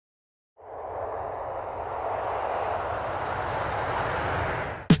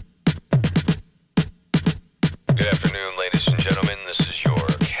this is your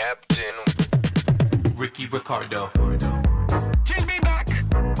captain, Ricky Ricardo. Give me back.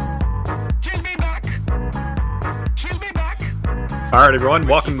 Give me back. Give me back. All right, everyone.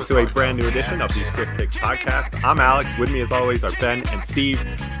 Welcome to a brand new edition of the Swift Picks podcast. I'm Alex. With me, as always, are Ben and Steve.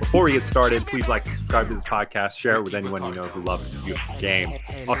 Before we get started, please like and subscribe to this podcast. Share it with anyone you know who loves the beautiful game.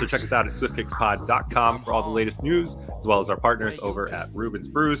 Also, check us out at swiftkickspod.com for all the latest news, as well as our partners over at Rubens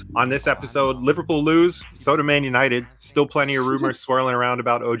Brews. On this episode, Liverpool lose, so do Man United. Still plenty of rumors swirling around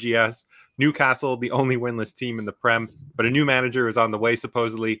about OGS. Newcastle, the only winless team in the Prem, but a new manager is on the way,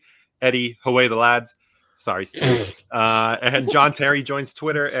 supposedly. Eddie, away the lads. Sorry, Steve. And John Terry joins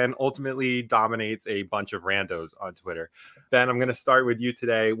Twitter and ultimately dominates a bunch of randos on Twitter. Ben, I'm going to start with you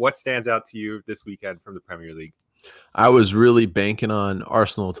today. What stands out to you this weekend from the Premier League? I was really banking on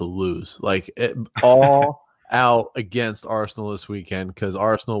Arsenal to lose, all out against Arsenal this weekend, because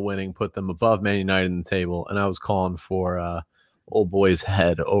Arsenal winning put them above Man United in the table, and I was calling for old boy's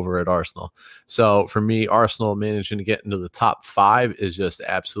head over at Arsenal. So for me, Arsenal managing to get into the top 5 is just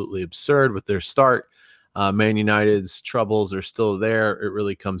absolutely absurd with their start. Man United's troubles are still there. It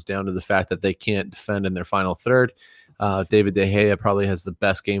really comes down to the fact that they can't defend in their final third. David De Gea probably has the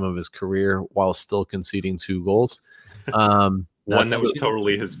best game of his career while still conceding 2 goals. One that was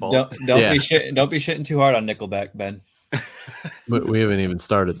totally his fault. Don't be shitting too hard on Nickelback, Ben. We haven't even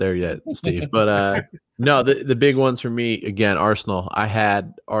started there yet, Steve. But no, the big ones for me, again, Arsenal. I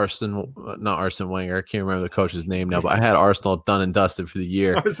had not Arsene Wenger. I can't remember the coach's name now, but I had Arsenal done and dusted for the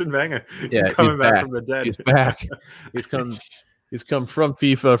year. Arsene Wenger. Yeah, coming back from the dead. He's back. He's come from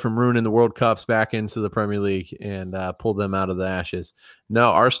FIFA, from ruining the World Cups, back into the Premier League and pulled them out of the ashes. No,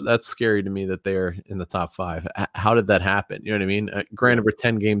 Arsenal, that's scary to me that they're in the top 5. How did that happen? You know what I mean? Granted, we're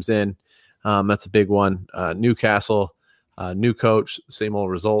 10 games in. That's a big one. Newcastle, new coach, same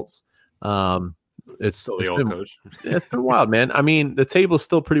old results. It's still the old coach. It's been wild, man. I mean, the table's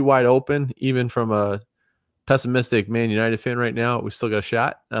still pretty wide open, even from a pessimistic Man United fan right now. We still got a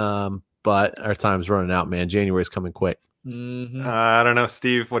shot, but our time's running out, man. January's coming quick. Mm-hmm. I don't know,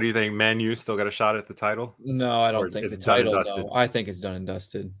 Steve. What do you think? Man U still got a shot at the title? No, I don't think the title. No, I think it's done and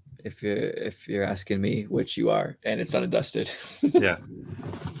dusted. If you're asking me, which you are, and it's done and dusted. Yeah,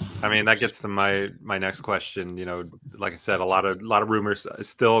 I mean that gets to my next question. You know, like I said, a lot of rumors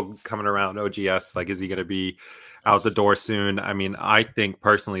still coming around OGS. Like, is he going to be out the door soon? I mean, I think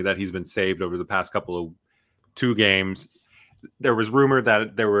personally that he's been saved over the past couple of 2 games. There was rumor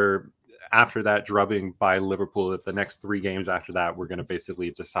that there were, after that drubbing by Liverpool, that the next 3 games after that were going to basically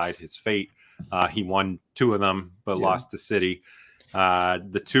decide his fate. He won 2 of them, but lost to City.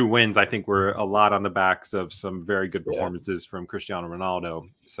 The 2 wins, I think, were a lot on the backs of some very good performances from Cristiano Ronaldo.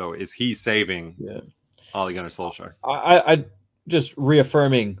 So is he saving Ole Gunnar Solskjaer? I just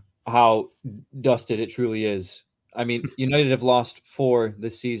reaffirming how dusted it truly is. I mean, United have lost 4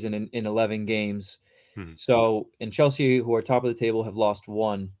 this season in 11 games. So, and Chelsea, who are top of the table, have lost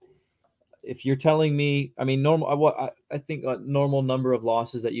 1. If you're telling me, I mean, I think a normal number of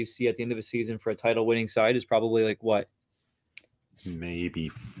losses that you see at the end of a season for a title-winning side is probably like what? Maybe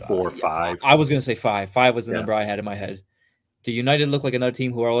 4 or 5. I was going to say 5. 5 was the number I had in my head. Do United look like another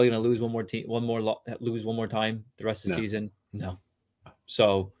team who are only going to lose lose one more time the rest of the season? No.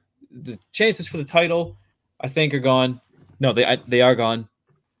 So the chances for the title, I think, are gone. No, they are gone.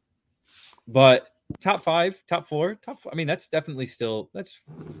 But top 5, top 4, I mean, that's definitely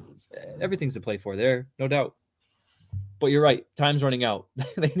everything's to play for there, no doubt. But you're right. Time's running out.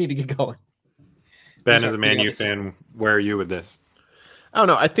 They need to get going. Ben, as a Man U fan, where are you with this? I don't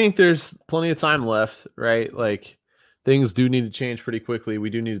know. I think there's plenty of time left, right? Like, things do need to change pretty quickly. We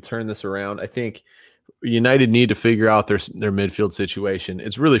do need to turn this around. I think United need to figure out their midfield situation.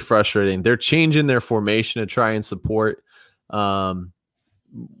 It's really frustrating. They're changing their formation to try and support. They're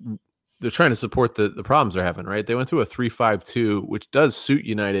trying to support the problems they're having, right? They went to a 3-5-2, which does suit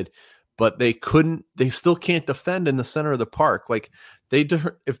United, but they still can't defend in the center of the park. Like,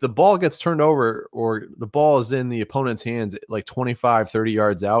 if the ball gets turned over or the ball is in the opponent's hands like 25, 30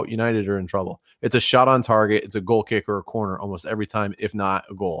 yards out, United are in trouble. It's a shot on target. It's a goal kick or a corner almost every time, if not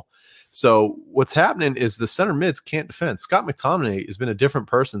a goal. So what's happening is the center mids can't defend. Scott McTominay has been a different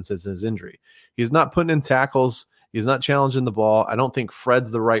person since his injury. He's not putting in tackles. He's not challenging the ball. I don't think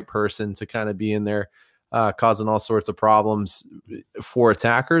Fred's the right person to kind of be in there causing all sorts of problems for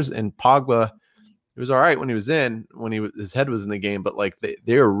attackers. And Pogba, it was all right when he was his head was in the game, but like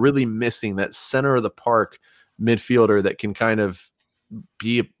they are really missing that center of the park midfielder that can kind of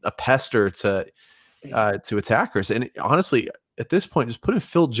be a pester to attackers. And honestly, at this point, just put in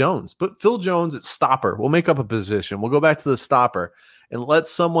Phil Jones. Put Phil Jones at stopper. We'll make up a position. We'll go back to the stopper and let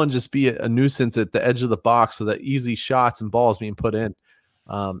someone just be a nuisance at the edge of the box so that easy shots and balls being put in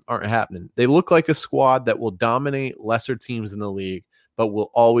aren't happening. They look like a squad that will dominate lesser teams in the league, but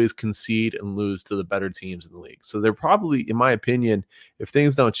will always concede and lose to the better teams in the league. So they're probably, in my opinion, if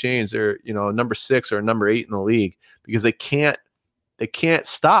things don't change, they're number 6 or number 8 in the league because they can't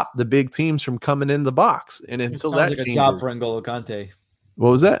stop the big teams from coming in the box. And It until sounds that like a job for N'Golo Kante.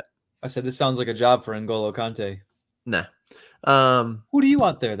 what was that? I said this sounds like a job for N'Golo Kante. Nah. Who do you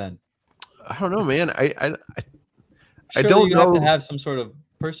want there then? I don't know, man. I Surely don't you know. have to have some sort of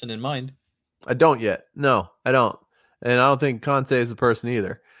person in mind. I don't yet. No, I don't. And I don't think Conte is the person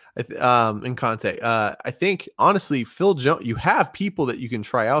either. In Conte, I think honestly, Phil Jones, you have people that you can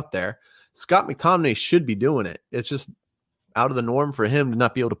try out there. Scott McTominay should be doing it. It's just out of the norm for him to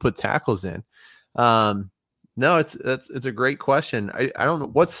not be able to put tackles in. No, it's a great question. I don't know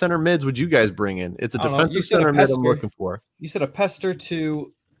what center mids would you guys bring in. It's a defensive center mid I'm looking for. You said a pester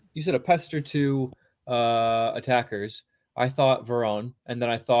to attackers. I thought Verón, and then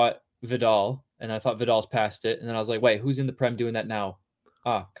I thought Vidal, and I thought Vidal's past it, and then I was like, wait, who's in the Prem doing that now?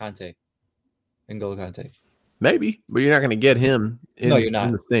 Kante. N'Golo Kante. Maybe, but you're not going to get him No, you're not.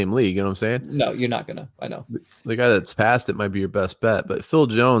 in the same league. You know what I'm saying? No, you're not gonna. I know. The guy that's past it might be your best bet, but Phil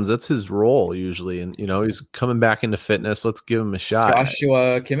Jones, that's his role usually. And, he's coming back into fitness. Let's give him a shot.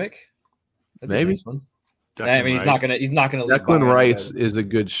 Joshua Kimmich. That'd be a Maybe. nice one. Declan I mean, he's not gonna. leave Declan Bayern, Rice but- is a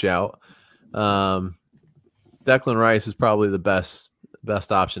good shout. Declan Rice is probably the best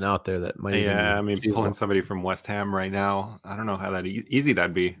option out there that might. Yeah, I mean, pulling somebody from West Ham right now, I don't know how that easy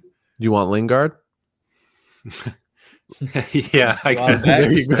that'd be. You want Lingard? Yeah, I Well, guess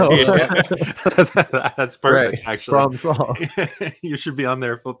there you go. Yeah. That's perfect. Right. Actually, Problem solved. You should be on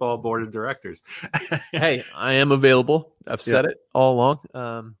their football board of directors. Hey, I am available. I've said it all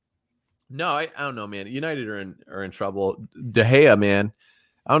along. No, I don't know, man. United are in trouble. De Gea, man.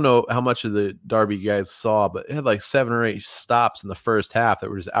 I don't know how much of the Derby you guys saw, but it had like 7 or 8 stops in the first half that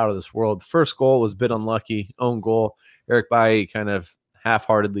were just out of this world. The first goal was a bit unlucky, own goal. Eric Bailly kind of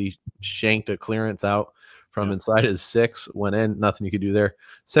half-heartedly shanked a clearance out from inside his 6, went in, nothing you could do there.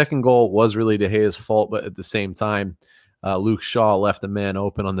 Second goal was really De Gea's fault, but at the same time, Luke Shaw left the man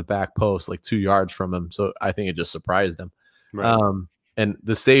open on the back post like 2 yards from him, so I think it just surprised him. Right. And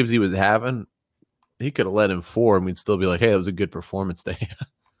the saves he was having, he could have let him 4, and we'd still be like, hey, it was a good performance day.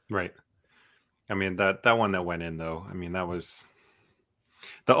 Right. I mean, that one that went in, though, I mean, that was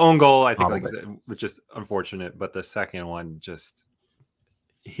the own goal, I think, like you said, was just unfortunate, but the second one just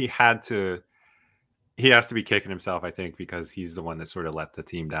he has to be kicking himself, I think, because he's the one that sort of let the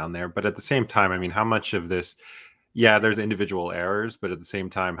team down there. But at the same time, I mean, how much of this, there's individual errors, but at the same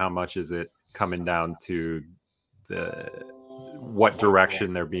time, how much is it coming down to what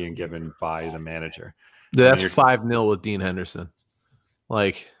direction they're being given by the manager? That's 5-0 with Dean Henderson.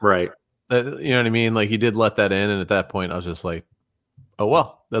 Like, right. You know what I mean? Like, he did let that in, and at that point, I was just like, oh,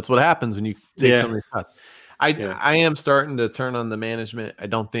 well, that's what happens when you take so many shots. I am starting to turn on the management. I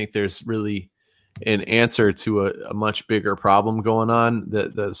don't think there's really an answer to a much bigger problem going on.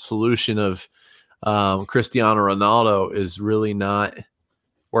 The solution of Cristiano Ronaldo is really not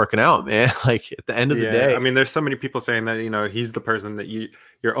working out, man. Like, at the end of the day, I mean, there's so many people saying that, he's the person that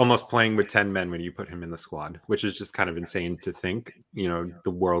you're almost playing with 10 men when you put him in the squad, which is just kind of insane to think. The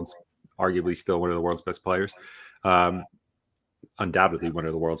world's arguably still one of the world's best players, undoubtedly one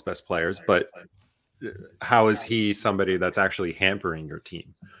of the world's best players, but how is he somebody that's actually hampering your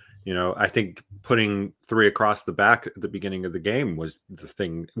team? I think putting 3 across the back at the beginning of the game was the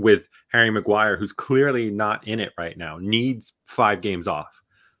thing with Harry Maguire, who's clearly not in it right now, needs 5 games off.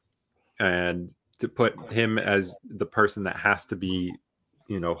 And to put him as the person that has to be,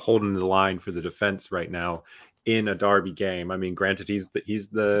 holding the line for the defense right now in a Derby game. I mean, granted, he's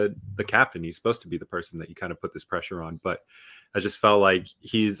the captain. He's supposed to be the person that you kind of put this pressure on, but I just felt like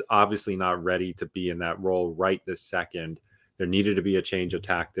he's obviously not ready to be in that role right this second. There needed to be a change of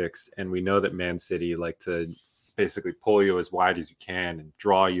tactics, and we know that Man City like to basically pull you as wide as you can and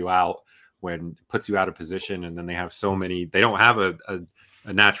draw you out when it puts you out of position, and then they have so many. They don't have a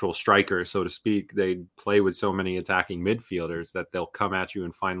natural striker, so to speak. They play with so many attacking midfielders that they'll come at you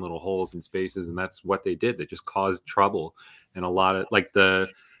and find little holes and spaces, and that's what they did. They just caused trouble, and a lot of like the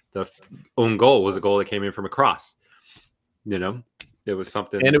own goal was a goal that came in from a cross. It was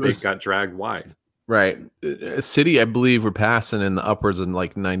something and it got dragged wide. Right. City, I believe, were passing in the upwards of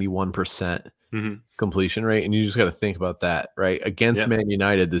like 91% completion rate. And you just got to think about that, right? Against Man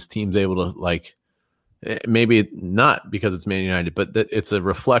United, this team's able to, like, maybe not because it's Man United, but that it's a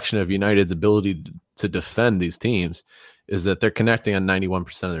reflection of United's ability to defend these teams. is that they're connecting on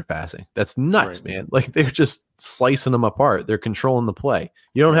 91% of their passing. That's nuts, Right. man. Like they're just slicing them apart. They're controlling the play.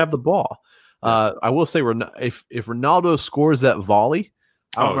 You don't have the ball. I will say, if Ronaldo scores that volley,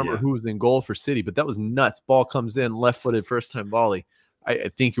 I don't remember who was in goal for City, but that was nuts. Ball comes in, left-footed, first-time volley. I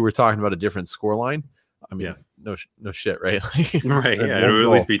think you were talking about a different scoreline. I mean, no shit, right? Right. Yeah, it would at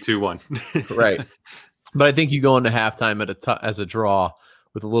least be 2-1. Right. But I think you go into halftime as a draw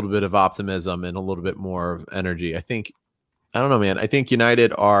with a little bit of optimism and a little bit more of energy. I don't know, man. I think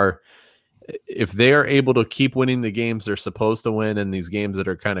United are, if they are able to keep winning the games they're supposed to win and these games that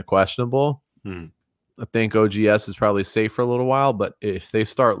are kind of questionable, I think OGS is probably safe for a little while. But if they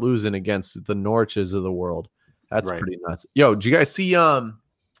start losing against the Norwiches of the world, that's pretty nuts. Yo, did you guys see,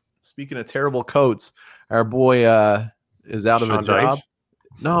 speaking of terrible coats, our boy is out of a job?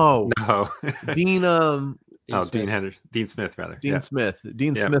 No. Dean Dean Smith, rather. Dean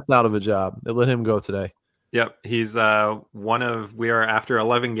Smith's out of a job. They let him go today. Yep, he's we are after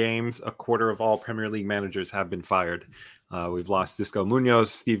 11 games, a quarter of all Premier League managers have been fired. We've lost Xisco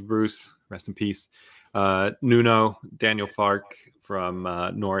Munoz, Steve Bruce, rest in peace. Nuno, Daniel Farke from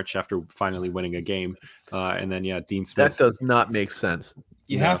Norwich after finally winning a game. And then, Dean Smith. That does not make sense.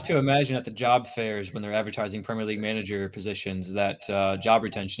 You have to imagine at the job fairs when they're advertising Premier League manager positions that job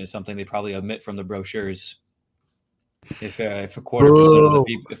retention is something they probably omit from the brochures. If a quarter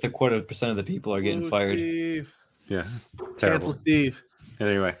percent of the people are getting fired, Steve. Yeah, terrible. Cancel Steve.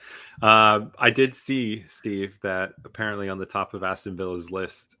 Anyway, I did see, Steve, that apparently on the top of Aston Villa's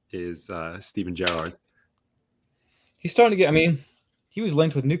list is Steven Gerrard. He's starting to get. I mean, he was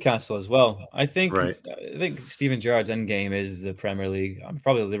linked with Newcastle as well. I think Steven Gerrard's end game is the Premier League.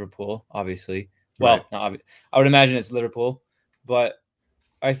 Probably Liverpool, obviously. Well, I would imagine it's Liverpool, but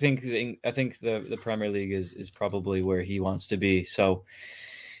I think the Premier League is probably where he wants to be. So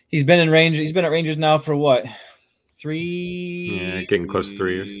he's been at Rangers now for what? 3? Yeah, getting close to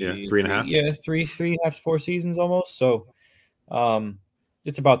 3 years. Yeah, 3.5. Yeah, 3.5, 4 seasons almost. So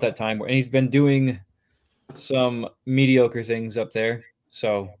it's about that time. And he's been doing some mediocre things up there.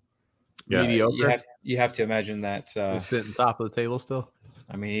 So mediocre. You have to imagine that he's sitting top of the table still.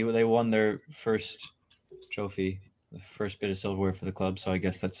 I mean, they won their first trophy, the first bit of silverware for the club. So I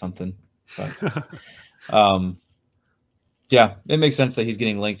guess that's something. But yeah, it makes sense that he's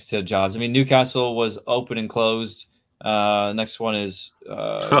getting linked to jobs. I mean, Newcastle was open and closed. Next one is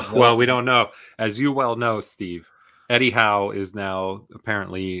well, we don't know. As you well know, Steve, Eddie Howe is now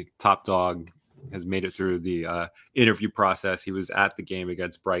apparently top dog, has made it through the interview process. He was at the game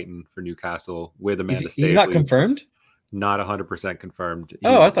against Brighton for Newcastle with Amanda Staveley. He's not confirmed? Not 100% confirmed.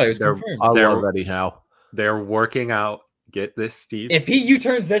 I thought he was confirmed. I love Eddie Howe. They're working out. Get this, Steve. If he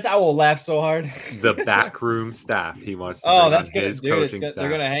U-turns this, I will laugh so hard. The backroom staff he wants to bring that's on good, his dude. coaching staff. They're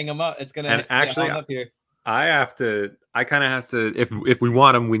gonna hang him up. It's gonna actually hang up here. I kind of have to. If we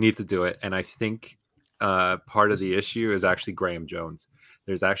want him, we need to do it. And I think part of the issue is actually Graham Jones.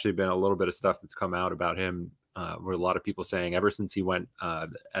 There's actually been a little bit of stuff that's come out about him, where a lot of people saying ever since he went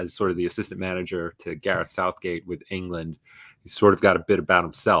as sort of the assistant manager to Gareth Southgate with England, he's sort of got a bit about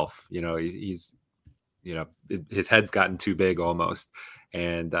himself. You know, he's his head's gotten too big almost,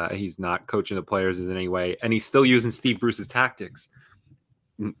 and he's not coaching the players in any way, and he's still using Steve Bruce's tactics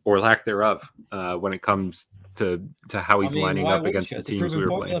or lack thereof when it comes to how he's lining up against the teams we were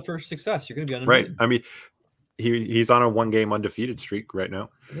playing. For success, you're going to be right. I mean, he's on a 1-game undefeated streak right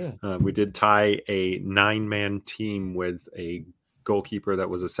now. Yeah. We did tie a 9-man team with a goalkeeper that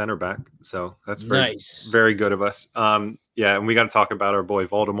was a center back, so that's very good of us. Yeah, and we got to talk about our boy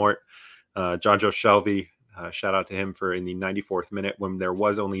Voldemort. Jonjo Shelvey, shout out to him for in the 94th minute when there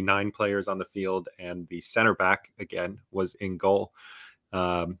was only 9 players on the field and the center back again was in goal.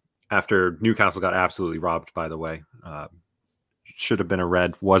 After Newcastle got absolutely robbed, by the way. Should have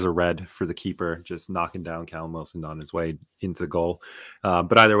been was a red for the keeper, just knocking down Callum Wilson on his way into goal.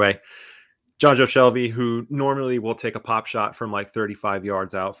 But either way, Jonjo Shelvey, who normally will take a pop shot from like 35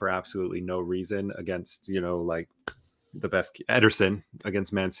 yards out for absolutely no reason against, like the best Ederson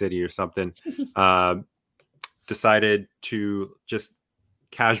against Man City or something, decided to just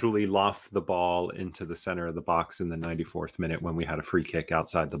casually loft the ball into the center of the box in the 94th minute when we had a free kick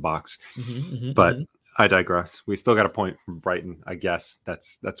outside the box. But I digress. We still got a point from Brighton. I guess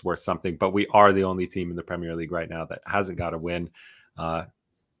that's worth something, but we are the only team in the Premier League right now that hasn't got a win.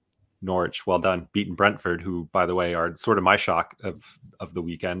 Norwich, well done, beating Brentford, who, by the way, are sort of my shock of the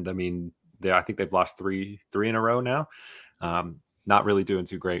weekend. I mean, I think they've lost three in a row now. Not really doing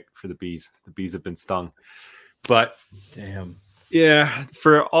too great for the Bees. The Bees have been stung. But damn. Yeah,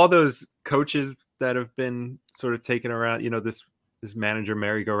 for all those coaches that have been sort of taken around, this manager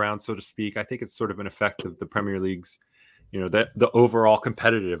merry-go-round, so to speak, I think it's sort of an effect of the Premier League's the overall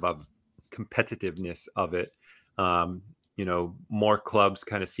competitiveness of it. More clubs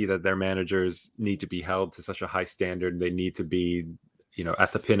kind of see that their managers need to be held to such a high standard. They need to be,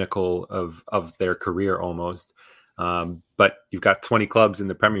 at the pinnacle of their career almost. But you've got 20 clubs in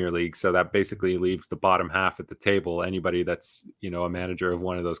the Premier League, so that basically leaves the bottom half at the table. Anybody that's, a manager of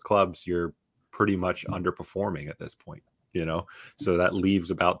one of those clubs, you're pretty much underperforming at this point, so that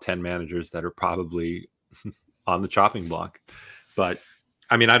leaves about 10 managers that are probably on the chopping block. But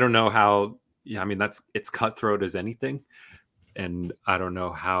I mean, I don't know how, it's cutthroat as anything. And I don't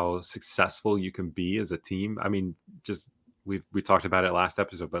know how successful you can be as a team. I mean, just we talked about it last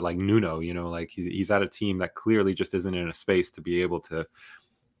episode, but like Nuno, like he's at a team that clearly just isn't in a space to be able to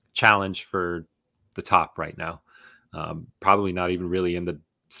challenge for the top right now. Probably not even really in the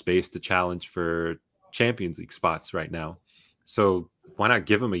space to challenge for Champions League spots right now. So why not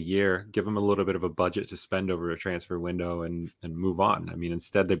give him a year, give him a little bit of a budget to spend over a transfer window and move on? I mean,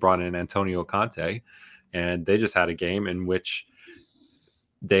 instead they brought in Antonio Conte, and they just had a game in which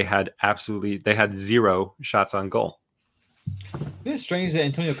they had 0 shots on goal. It's strange that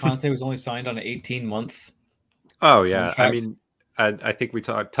Antonio Conte was only signed on an 18-month. Oh yeah, I mean, I think we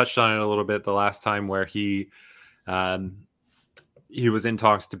touched on it a little bit the last time, where he was in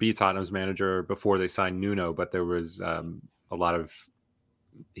talks to be Tottenham's manager before they signed Nuno, but there was a lot of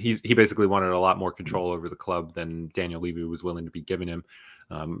he basically wanted a lot more control over the club than Daniel Levy was willing to be giving him.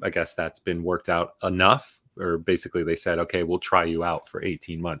 I guess that's been worked out enough, or basically they said, okay, we'll try you out for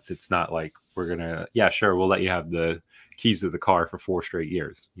 18 months. It's not like we're gonna, sure, we'll let you have the keys to the car for 4 straight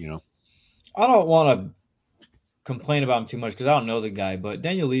years. I don't want to complain about him too much because I don't know the guy, but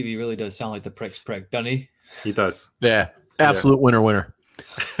Daniel Levy really does sound like the prick's prick, doesn't he? He does. Yeah, absolute winner.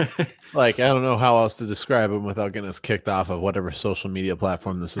 Like, I don't know how else to describe him without getting us kicked off of whatever social media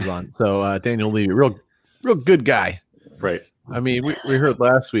platform this is on. So Daniel Levy, real good guy. Right. I mean, we heard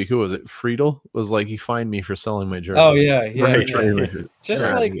last week, who was it? Friedel was like, he fined me for selling my jersey. Oh yeah. Right.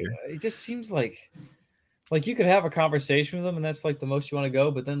 Just it just seems like you could have a conversation with him, and that's like the most you want to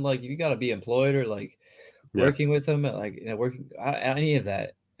go. But then like you got to be employed or like working with him, at working any of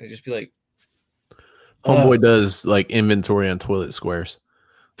that. It'd just be like, homeboy does like inventory on toilet squares.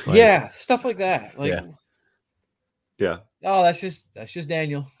 Like, stuff like that. Like, yeah. Oh, that's just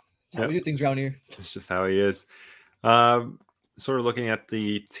Daniel. That's how we do things around here. It's just how he is. Sort of looking at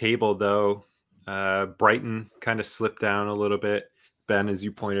the table, though, Brighton kind of slipped down a little bit. Ben, as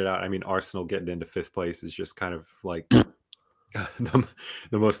you pointed out, I mean, Arsenal getting into 5th place is just kind of like the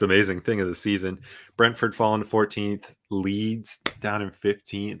most amazing thing of the season. Brentford falling to 14th, Leeds down in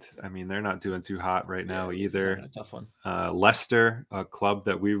 15th. I mean, they're not doing too hot right now either. A tough one. Leicester, a club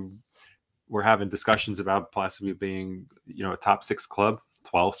that we were having discussions about possibly being, a top 6 club,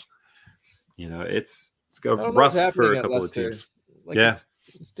 12th. It's rough for a couple of teams.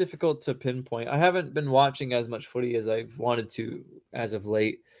 It's difficult to pinpoint. I haven't been watching as much footy as I've wanted to as of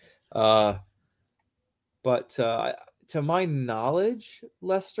late. But to my knowledge,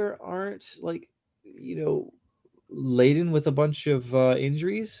 Leicester aren't laden with a bunch of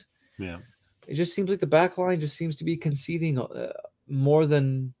injuries. Yeah. It just seems like the back line just seems to be conceding more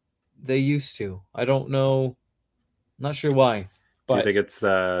than they used to. I don't know. Not sure why. But I think it's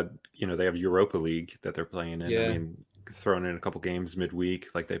they have Europa League that they're playing in. Yeah. I mean, throwing in a couple games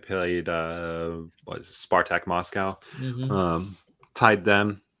midweek, like they played Spartak Moscow, tied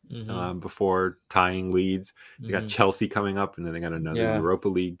them before tying Leeds. They got Chelsea coming up, and then they got another Europa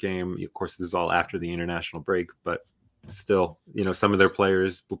League game. Of course, this is all after the international break, but still, some of their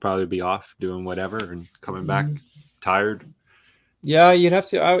players will probably be off doing whatever and coming back tired. Yeah, you'd have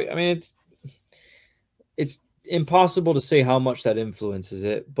to. I mean, it's impossible to say how much that influences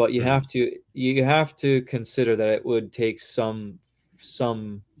it, but you have to consider that it would take some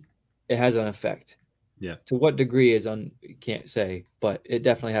it has an effect. Yeah. To what degree you can't say, but it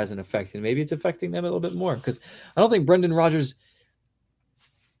definitely has an effect, and maybe it's affecting them a little bit more because I don't think Brendan Rodgers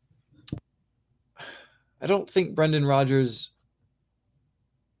I don't think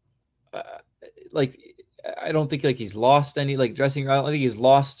he's lost any dressing room. I don't think he's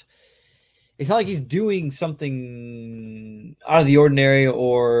lost. It's not like he's doing something out of the ordinary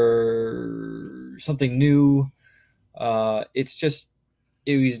or something new. It's just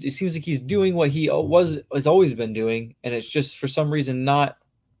it seems like he's doing what he has always been doing, and it's just for some reason not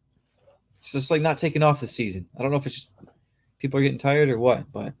taking off the season. I don't know if it's just people are getting tired or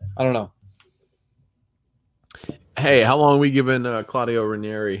what, but I don't know. Hey, how long are we giving Claudio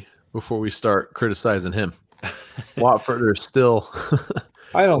Ranieri before we start criticizing him? Watford are still.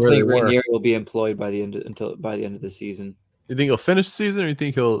 I don't think Ranieri will be employed by the end of the season. You think he'll finish the season, or you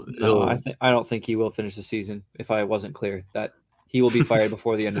think he'll? No, I don't think he will finish the season. If I wasn't clear, that he will be fired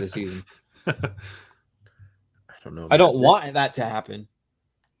before the end of the season. I don't know. I don't want that to happen,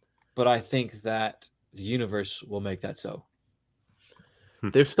 but I think that the universe will make that so.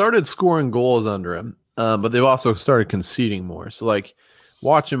 They've started scoring goals under him, but they've also started conceding more. So, like,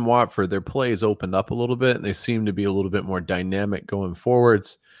 watching Watford, their plays opened up a little bit, and they seem to be a little bit more dynamic going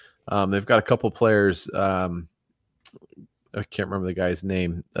forwards. They've got a couple players. I can't remember the guy's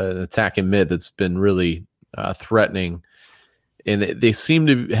name. An attacking mid that's been really threatening, and they seem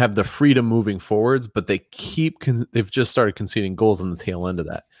to have the freedom moving forwards, but they they've just started conceding goals on the tail end of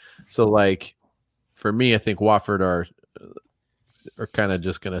that. So, like, for me, I think Watford are kind of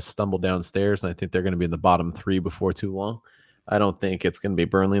just going to stumble downstairs, and I think they're going to be in the bottom 3 before too long. I don't think it's going to be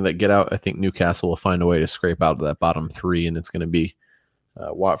Burnley that get out. I think Newcastle will find a way to scrape out of that bottom 3, and it's going to be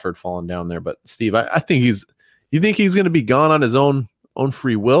Watford falling down there. But Steve, I think you think he's going to be gone on his own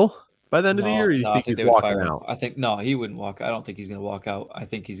free will by the end of the year? Or you think he's walking out? I think no, he wouldn't walk. I don't think he's going to walk out. I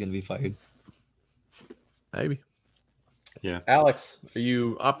think he's going to be fired. Maybe. Yeah. Alex, are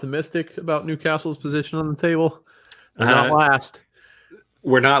you optimistic about Newcastle's position on the table? We're not last.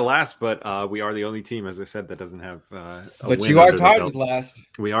 We're not last, but we are the only team, as I said, that doesn't have. But you are tied with last.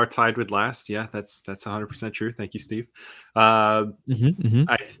 We are tied with last. Yeah, that's 100% true. Thank you, Steve. I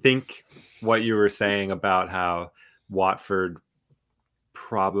think what you were saying about how Watford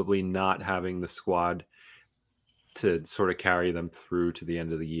probably not having the squad to sort of carry them through to the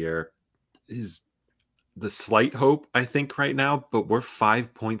end of the year is the slight hope, I think, right now. But we're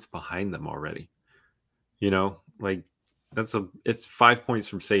 5 points behind them already. You know, like. It's 5 points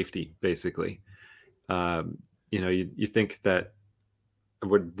from safety, basically. You think that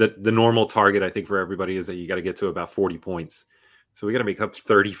the normal target, I think, for everybody is that you got to get to about 40 points. So we got to make up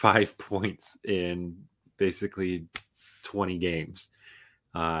 35 points in basically 20 games.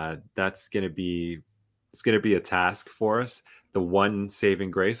 It's going to be a task for us. The one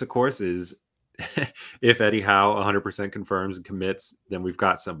saving grace, of course, is if Eddie Howe 100% confirms and commits, then we've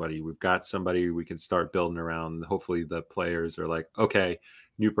got somebody. We've got somebody we can start building around. Hopefully the players are like, okay,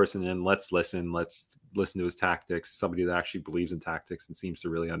 new person in, let's listen to his tactics. Somebody that actually believes in tactics and seems to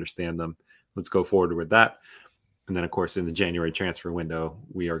really understand them. Let's go forward with that. And then, of course, in the January transfer window,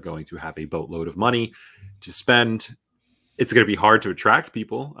 we are going to have a boatload of money to spend. It's going to be hard to attract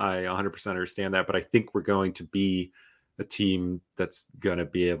people. I 100% understand that, but I think we're going to be a team that's going to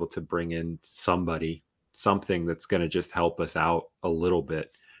be able to bring in something that's going to just help us out a little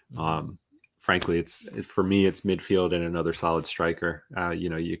bit. Frankly, for me, it's midfield and another solid striker.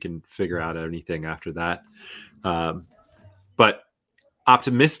 You can figure out anything after that. But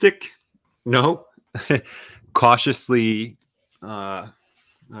optimistic, no. Cautiously, I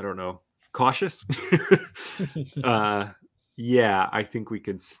don't know, cautious. Yeah, I think we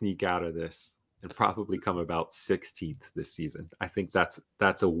can sneak out of this and probably come about 16th this season. I think that's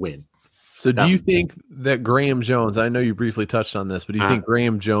a win. So do you think that Graham Jones, I know you briefly touched on this, but do you think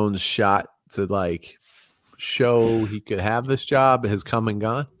Graham Jones' shot to like show he could have this job has come and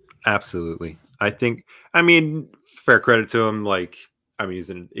gone? Absolutely. I mean, fair credit to him. He's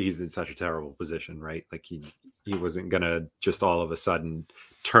in such a terrible position, right? Like he wasn't going to just all of a sudden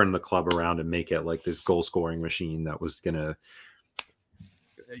turn the club around and make it like this goal scoring machine that was going to,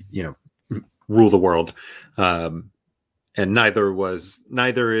 rule the world. And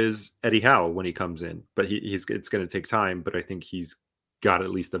neither is Eddie Howe when he comes in, but it's going to take time. But I think he's got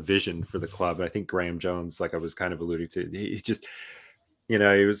at least a vision for the club. I think Graham Jones, like I was kind of alluding to, he just,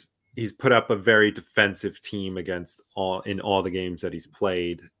 he's put up a very defensive team in all the games that he's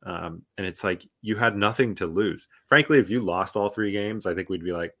played. And it's like, you had nothing to lose. Frankly, if you lost all 3 games, I think we'd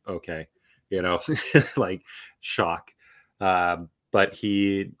be like, okay, like shock. But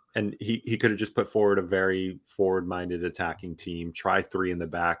he could have just put forward a very forward-minded attacking team, try 3 in the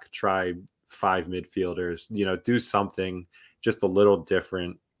back, try 5 midfielders, do something just a little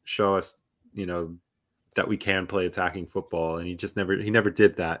different, show us, that we can play attacking football. And he never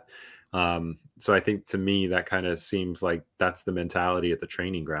did that. So I think to me, that kind of seems like that's the mentality at the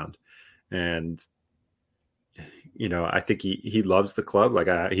training ground. And, I think he loves the club.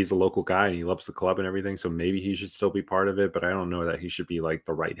 Like he's a local guy and he loves the club and everything. So maybe he should still be part of it, but I don't know that he should be like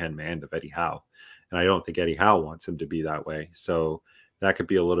the right-hand man of Eddie Howe. And I don't think Eddie Howe wants him to be that way. So that could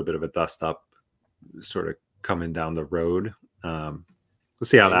be a little bit of a dust up sort of coming down the road. Let's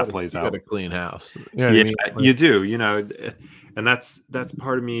see how that plays out. You got a clean house. You do, and that's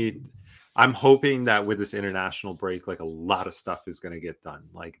part of me. I'm hoping that with this international break, like a lot of stuff is going to get done.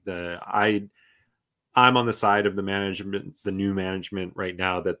 Like I'm on the side of the management, the new management right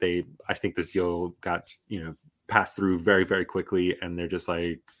now that I think this deal got, pass through very, very quickly, and they're just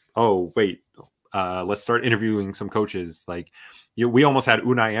like, oh wait, let's start interviewing some coaches. Like, we almost had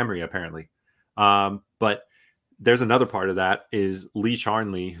Unai Emery apparently, but there's another part of that is Lee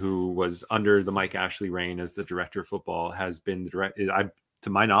Charnley, who was under the Mike Ashley reign as the director of football, has been to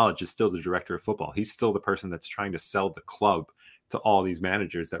my knowledge, is still the director of football. He's still the person that's trying to sell the club to all these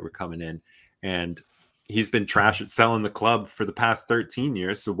managers that were coming in, and he's been trash at selling the club for the past 13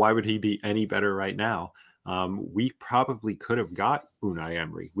 years. So why would he be any better right now? We probably could have got Unai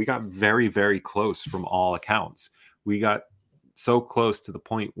Emery. We got very, very close from all accounts. We got so close to the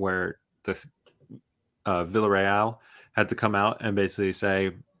point where this Villarreal had to come out and basically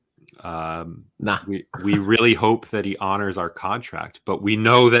say, we really hope that he honors our contract, but we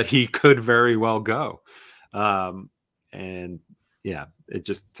know that he could very well go. And yeah, it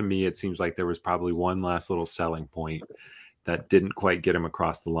just, to me, it seems like there was probably one last little selling point that didn't quite get him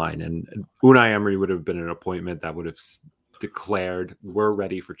across the line. And Unai Emery would have been an appointment that would have declared, we're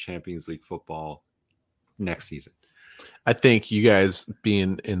ready for Champions League football next season. I think you guys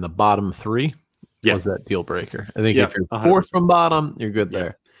being in the bottom 3 was that deal breaker. I think if you're 100%. fourth from bottom, you're good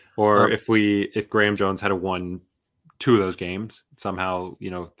there. Or if Graham Jones had won 2 of those games somehow,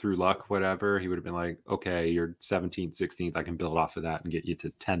 through luck, whatever, he would have been like, okay, you're 17th, 16th. I can build off of that and get you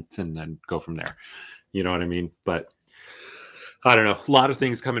to 10th and then go from there. You know what I mean? But I don't know. A lot of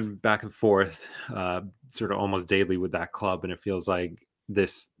things coming back and forth, sort of almost daily with that club. And it feels like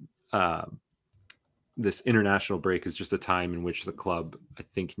this international break is just a time in which the club, I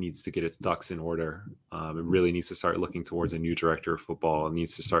think, needs to get its ducks in order. It really needs to start looking towards a new director of football. It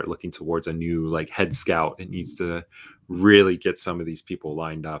needs to start looking towards a new head scout. It needs to really get some of these people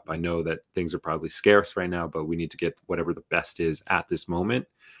lined up. I know that things are probably scarce right now, but we need to get whatever the best is at this moment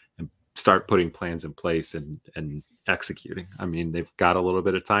and start putting plans in place and executing. I mean, they've got a little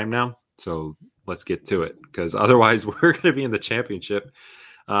bit of time now, so let's get to it, because otherwise we're going to be in the championship.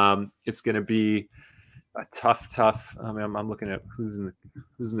 It's going to be a tough. I mean, I'm looking at who's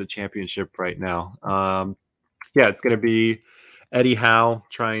in the championship right now. It's going to be Eddie Howe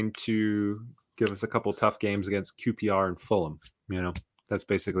trying to give us a couple tough games against QPR and Fulham. That's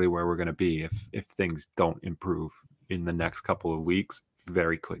basically where we're going to be if things don't improve in the next couple of weeks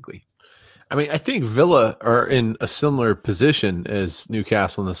very quickly. I mean, I think Villa are in a similar position as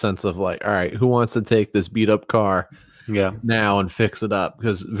Newcastle in the sense of all right, who wants to take this beat up car now and fix it up?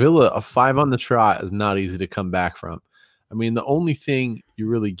 Because Villa, a 5 on the trot is not easy to come back from. I mean, the only thing you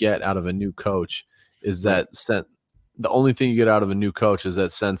really get out of a new coach is that sense. The only thing you get out of a new coach is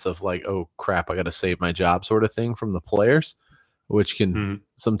that sense of oh crap, I got to save my job sort of thing from the players, which can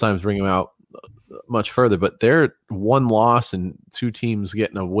sometimes bring them out much further. But they're 1 loss and 2 teams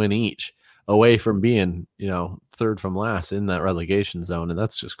getting a win each away from being, third from last in that relegation zone. And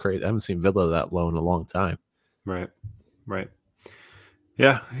that's just crazy. I haven't seen Villa that low in a long time. Right.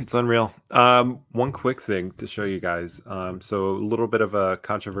 Yeah, it's unreal. One quick thing to show you guys. So a little bit of a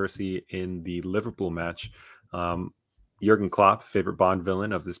controversy in the Liverpool match. Jurgen Klopp, favorite Bond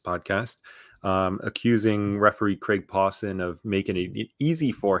villain of this podcast, accusing referee Craig Pawson of making it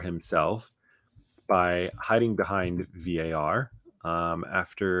easy for himself by hiding behind VAR.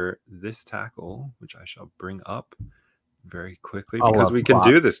 After this tackle, which I shall bring up very quickly because we can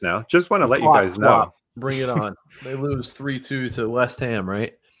do this now. Just want to let you guys know. Bring it on. They lose 3-2 to West Ham,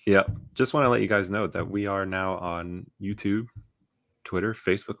 right? Yeah. Just want to let you guys know that we are now on YouTube, Twitter,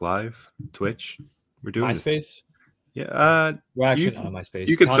 Facebook Live, Twitch. We're doing MySpace. This. Yeah. We're actually not on MySpace.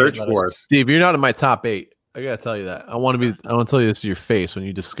 You can search for us. Steve, you're not in my top 8. I gotta tell you that. I want to tell you this is your face when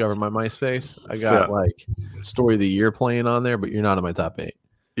you discover my MySpace. I got Story of the Year playing on there, but you're not in my top 8.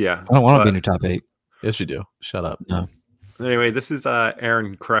 Yeah. I don't want to be in your top 8. Yes, you do. Shut up. No. Anyway, this is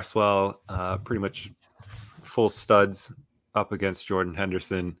Aaron Cresswell, pretty much full studs up against Jordan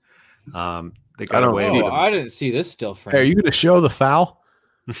Henderson. They got away. I didn't see this still frame. Hey, are you going to show the foul?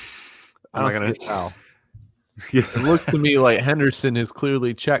 I'm not going to. Foul. Yeah. It looks to me like Henderson has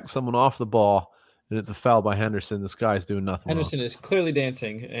clearly checked someone off the ball, and it's a foul by Henderson. This guy's doing nothing. Henderson is clearly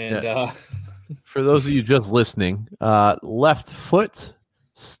dancing, and for those of you just listening, left foot,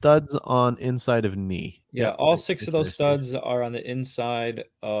 studs on inside of knee. Yeah, all 6 of those studs are on the inside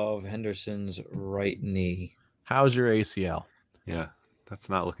of Henderson's right knee. How's your ACL? Yeah, that's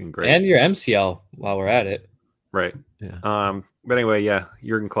not looking great. And your MCL while we're at it. Right. Yeah. But anyway,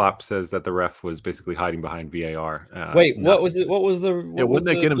 Jurgen Klopp says that the ref was basically hiding behind VAR. Wait, what was it? What was the? What wouldn't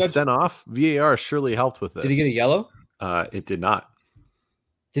that get him sent off? VAR surely helped with this. Did he get a yellow? It did not.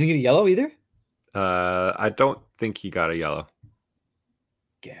 Did he get a yellow either? I don't think he got a yellow.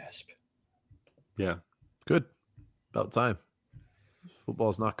 Gasp. Yeah. Good. About time.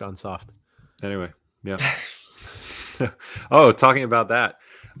 Football's not gone soft. Anyway, yeah. Talking about that,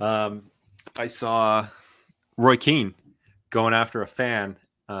 I saw Roy Keane going after a fan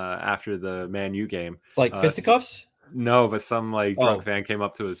after the Man U game. Like fisticuffs? No, but some like drunk Oh. fan came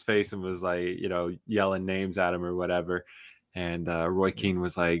up to his face and was like, yelling names at him or whatever. And Roy Keane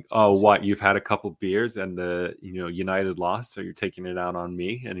was like, "Oh, what? You've had a couple beers and the United lost, so you're taking it out on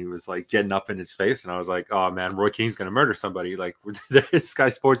me?" And he was like getting up in his face, and I was like, "Oh man, Roy Keane's gonna murder somebody. Like Sky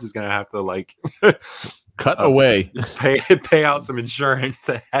Sports is gonna have to like Cut away. pay out some insurance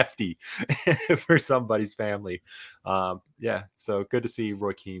hefty for somebody's family." Yeah, so good to see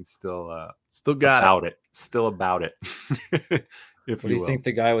Roy Keane still Got about it. Still about it. If What do you will. think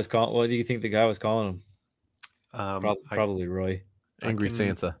the guy was calling? What do you think the guy was calling him? I Probably Roy. Angry can-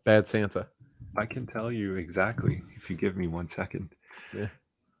 Santa. Bad Santa. I can tell you exactly if you give me 1 second. Yeah.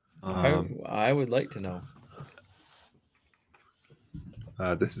 I would like to know.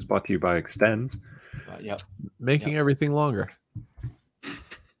 This is brought to you by Extends. Yeah. Making everything longer.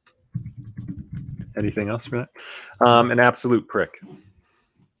 Anything else for that? An absolute prick.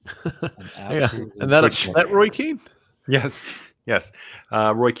 Yeah. And that Roy Keane? Yes.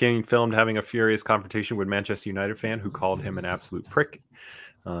 Roy Keane filmed having a furious confrontation with Manchester United fan who called him an absolute prick.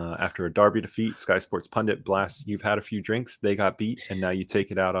 After a derby defeat, Sky Sports pundit blasts, "You've had a few drinks, they got beat, and now you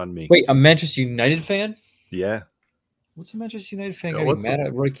take it out on me." Wait, a Manchester United fan? Yeah. What's a Manchester United fan Yeah, getting what's mad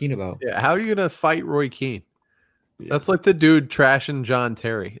at Roy Keane about? Yeah. How are you gonna fight Roy Keane? Yeah. That's like the dude trashing John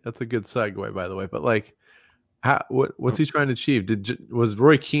Terry. That's a good segue, by the way. But like, what's he trying to achieve? Was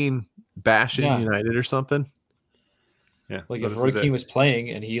Roy Keane bashing Yeah. United or something? Yeah. Like Well, if this Roy is it. Keane was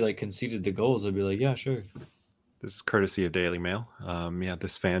playing and he like conceded the goals, I'd be like, yeah, sure. This is courtesy of Daily Mail.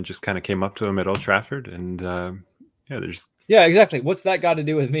 This fan just kind of came up to him at Old Trafford, and they're Yeah, exactly. What's that got to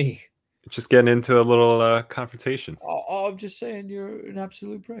do with me? just getting into a little confrontation. Oh, I'm just saying you're an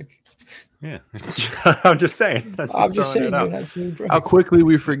absolute prick. Yeah. I'm just saying. I'm just throwing saying it you're out. an absolute prick. How quickly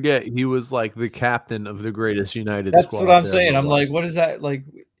we forget he was like the captain of the greatest United That's squad. what I'm there saying. ever I'm was. like, what is that? Like,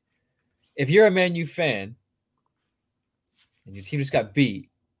 if you're a Man U fan and your team just got beat,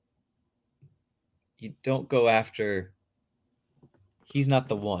 you don't go after. He's not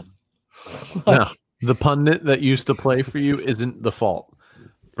the one. No, the pundit that used to play for you isn't the fault.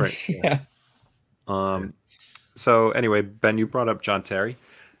 Right. Yeah. So anyway, Ben, you brought up John Terry.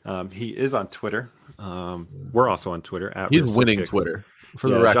 He is on Twitter. We're also on Twitter at He's Real winning Swift Kicks. Twitter for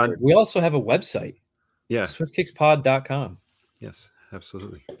the Yeah, record. John- We also have a website, Yeah. swiftkickspod.com. Yes.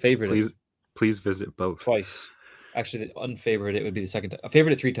 Absolutely. Favorite Please visit both. twice. Actually, the unfavorite it would be the second time. I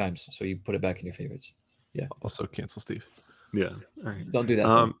favored it 3 times, so you put it back in your favorites. Also, cancel Steve. Yeah. All right. Don't do that.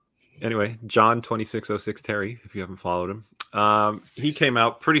 though. Anyway, John 2606 Terry, if you haven't followed him, he came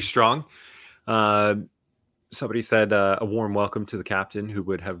out pretty strong. Somebody said a warm welcome to the captain who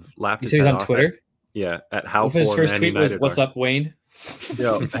would have laughed You his said he's head on off Twitter. at how What if his poor first Man tweet was United "What's are. up, Wayne?"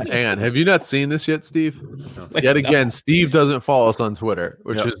 Yo, and have you not seen this yet, Steve? Wait, Yet no. again, Steve doesn't follow us on Twitter,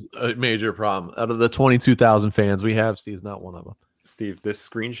 which Yep. is a major problem. Out of the 22,000 fans we have, Steve's not one of them. Steve, this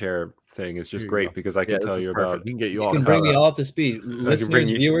screen share thing is just Here you great go. because I can this tell is you perfect. about. We can get you You all can bring caught me up. all up to speed,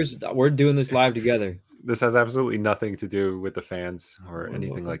 listeners, you- viewers. We're doing this live together. This has absolutely nothing to do with the fans or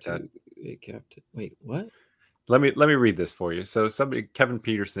anything like that. Wait, what? Let me read this for you. So Kevin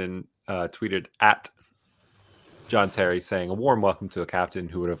Peterson tweeted at John Terry saying, "A warm welcome to a captain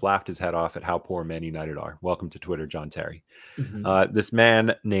who would have laughed his head off at how poor Man United are. Welcome to Twitter, John Terry." Mhm. This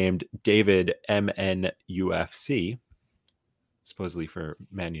man named David MNUFC, supposedly for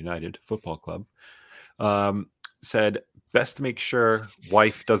Man United Football Club, said, "Best to make sure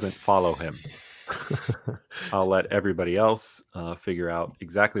wife doesn't follow him. I'll let everybody else figure out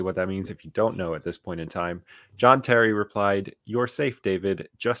exactly what that means if you don't know at this point in time." John Terry replied, "You're safe, David.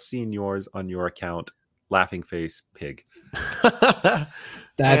 Just seen yours on your account. Laughing face pig."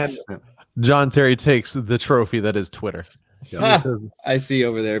 That's John Terry takes the trophy that is Twitter. Ah, He says, I see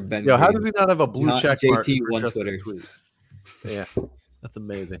over there, Ben. Yo, how Green. does he not have a blue Not check mark? JT for one just his Twitter. tweet? Yeah, that's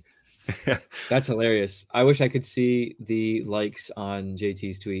amazing. That's hilarious. I wish I could see the likes on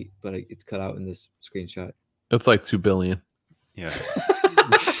JT's tweet, but it's cut out in this screenshot. It's like 2 billion. Yeah.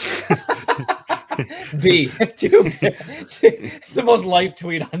 B. It's the most liked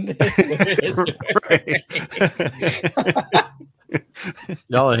tweet on Twitter history.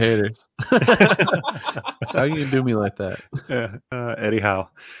 Y'all are haters. How you gonna do me like that? Eddie Howe.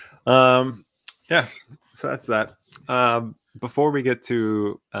 Yeah, so that's that. Before we get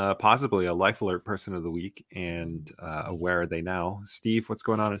to possibly a Life Alert Person of the Week and Where Are They Now? Steve, what's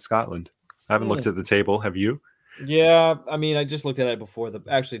going on in Scotland? I haven't looked at the table. Have you? Yeah, I mean, I just looked at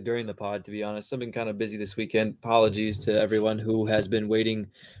it during the pod, to be honest. I've been kind of busy this weekend. Apologies to everyone who has been waiting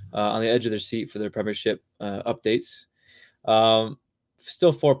on the edge of their seat for their Premiership updates.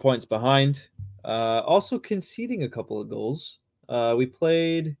 Still 4 points behind. Also conceding a couple of goals. We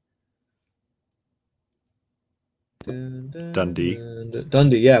played Dundee.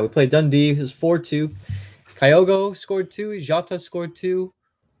 Dundee, yeah, we played Dundee. It was 4-2. Kyogo scored 2. Jota scored 2.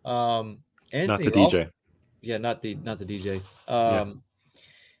 Not Anthony the Ralston, DJ. yeah, not the DJ.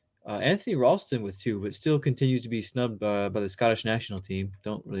 Anthony Ralston with 2, but still continues to be snubbed by the Scottish national team.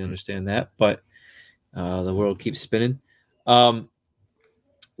 Don't really understand that, but the world keeps spinning.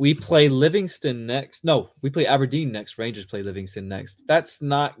 We play Livingston next. No, we play Aberdeen next. Rangers play Livingston next. That's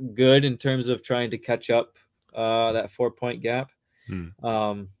not good in terms of trying to catch up that 4-point gap.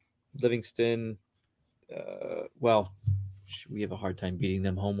 Livingston, well, we have a hard time beating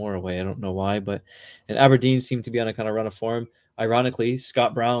them home or away. I don't know why, and Aberdeen seem to be on a kind of run of form. Ironically,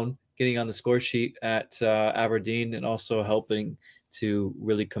 Scott Brown getting on the score sheet at Aberdeen and also helping to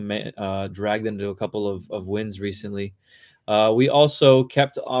really drag them to a couple of wins recently. We also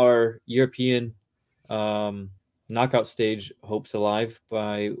kept our European knockout stage hopes alive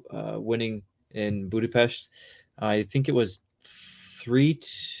by winning in Budapest. I think it was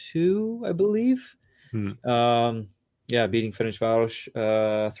 3-2, I believe. Beating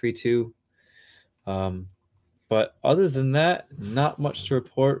Ferencváros 3-2. But other than that, not much to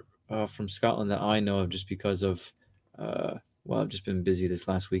report from Scotland that I know of, just because of I've just been busy this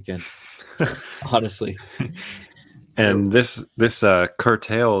last weekend, honestly. And this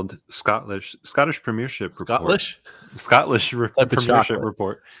curtailed Scottish Premiership report. Scottish Premiership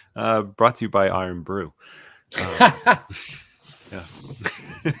report brought to you by Iron Brew. Yeah.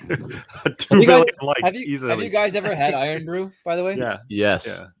 2 million likes easily. Have you guys ever had Iron Brew, by the way? Yeah. Yes.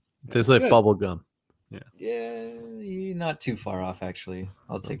 Yeah. It tastes like bubble gum. Yeah, you're not too far off, actually.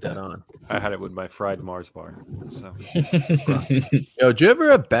 I'll take that on. I had it with my fried Mars bar. So. Yo, did you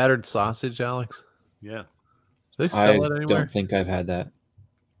ever have battered sausage, Alex? Yeah. Do they sell it anywhere? I don't think I've had that.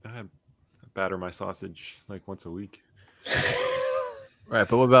 I batter my sausage like once a week. Right,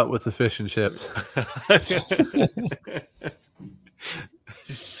 but what about with the fish and chips?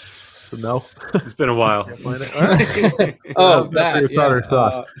 So no, it's been a while.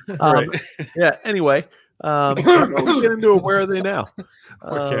 Yeah. Anyway, we'll get into it. Where are they now?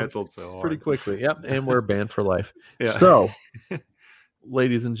 We're canceled so hard. Pretty quickly. Yep, and we're banned for life. Yeah. So,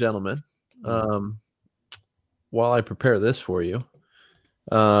 ladies and gentlemen, while I prepare this for you,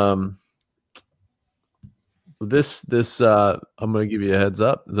 this I'm going to give you a heads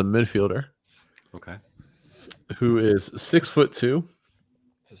up. Is a midfielder. Okay. Who is 6'2".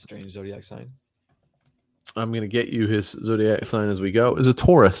 It's a strange zodiac sign. I'm going to get you his zodiac sign as we go. Is a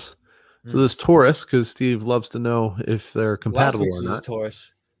Taurus. So this Taurus, because Steve loves to know if they're compatible or not, Taurus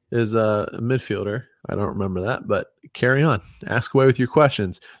is a midfielder. I don't remember that, but carry on. Ask away with your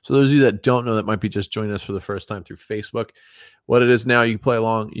questions. So those of you that don't know, that might be just joining us for the first time through Facebook, what it is now, you can play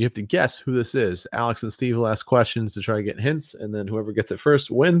along. You have to guess who this is. Alex and Steve will ask questions to try to get hints, and then whoever gets it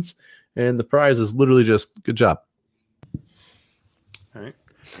first wins. And the prize is literally just good job. All right.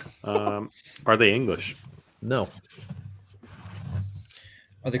 Are they English? No.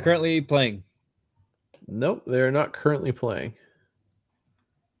 Are they currently playing? Nope, they're not currently playing.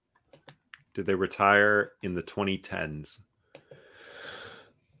 Did they retire in the 2010s?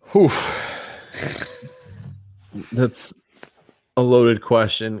 That's a loaded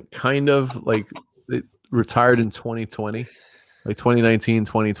question. Kind of like they retired in 2020. Like 2019,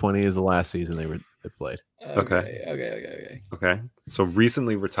 2020 is the last season they played. Okay. So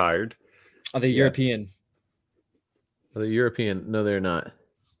recently retired. Are they European? Are they European? No, they're not.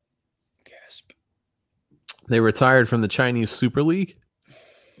 Gasp. They retired from the Chinese Super League.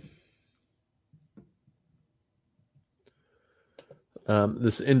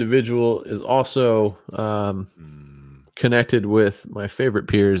 This individual is also connected with my favorite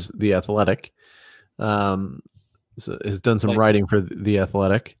peers, The Athletic. So has done some writing for The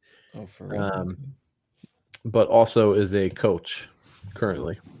Athletic. Oh, for real. But also is a coach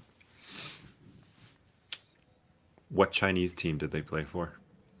currently. What Chinese team did they play for?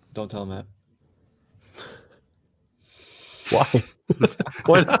 Don't tell them that. Why?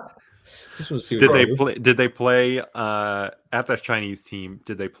 Why not? Did they play at the Chinese team?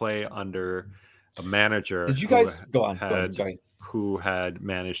 Did they play under a manager? Did you guys go on? Sorry. Who had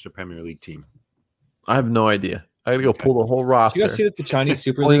managed a Premier League team? I have no idea. I gotta go pull the whole roster. Do you guys see that the Chinese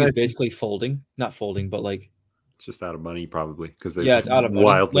Super League is basically folding? Not folding, but like it's just out of money, probably because they it's out of money.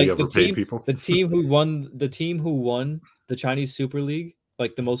 Wildly like overpaid people. The team who won the Chinese Super League,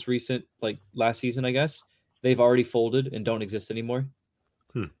 like the most recent, like last season, I guess, they've already folded and don't exist anymore.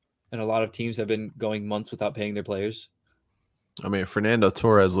 Hmm. And a lot of teams have been going months without paying their players. I mean, Fernando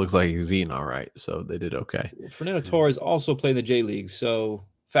Torres looks like he's eating all right, so they did okay. Fernando Torres also played in the J League, so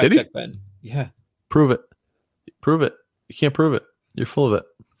fact Did he? check, Ben. Yeah. Prove it. Prove it. You can't prove it. You're full of it.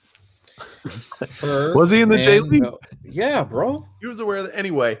 Was he in the J League? Yeah, bro. He was aware that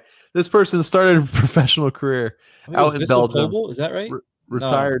anyway. This person started a professional career I think it was out in Vissel Belgium, Kobe, is that right?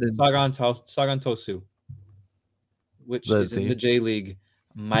 retired no, in Sagan Tosu, which The is in team. the J League.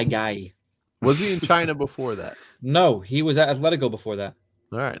 My guy. Was he in China before that? No, he was at Atletico before that.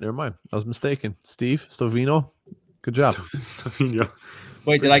 All right, never mind. I was mistaken. Steve Stovino, good job. Stovino.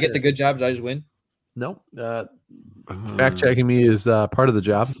 Wait, did I get the good job? Did I just win? No, fact checking me is part of the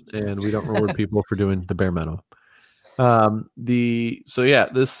job, and we don't reward people for doing the bare minimum. This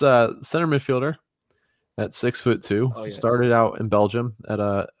center midfielder at 6'2" Oh, yes. started out in Belgium at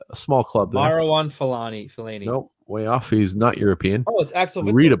a small club there. Marwan Fellaini. Nope, way off. He's not European. Oh, it's Axel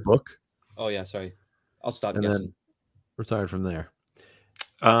Witsel. Read a book, Oh, yeah, sorry. I'll stop and guessing. then retired from there.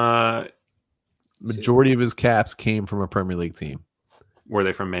 Uh, Majority of his caps came from a Premier League team. were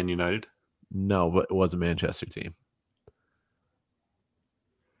they from Man United? No, but it was a Manchester team.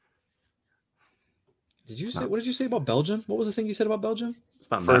 What did you say about Belgium? What was the thing you said about Belgium?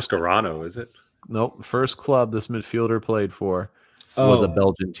 It's not Mascherano, is it? Nope. First club this midfielder played for was a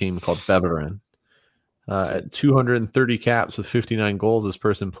Belgian team called Beveren. At 230 caps with 59 goals, this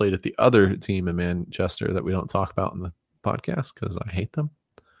person played at the other team in Manchester that we don't talk about in the podcast because I hate them.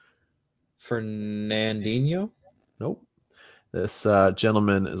 Fernandinho? Nope. This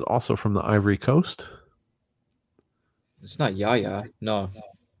gentleman is also from the Ivory Coast. It's not Yaya. No.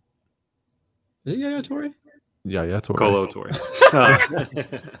 Is it Yaya Toure? Yeah, Torre. Colo Torre.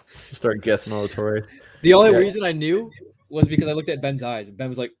 Start guessing all the Torres. The only Yeah. reason I knew was because I looked at Ben's eyes. And Ben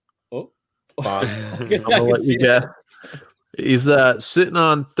was like, oh. I'm gonna let you guess. He's sitting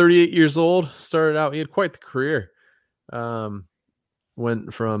on 38 years old. Started out, he had quite the career.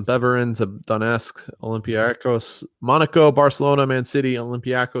 Went from Beveren to Donetsk, Olympiacos, Monaco, Barcelona, Man City,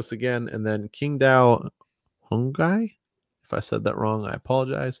 Olympiacos again, and then Qingdao Hongai. If I said that wrong, I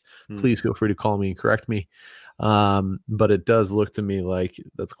apologize. Please feel free to call me and correct me. But it does look to me like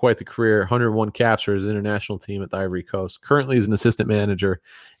that's quite the career. 101 caps for his international team at the Ivory Coast. Currently, he's an assistant manager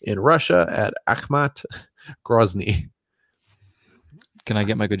in Russia at Akhmat Grozny. Can I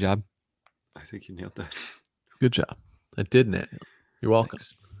get my good job? I think you nailed that. Good job. I did, Nat. You're welcome.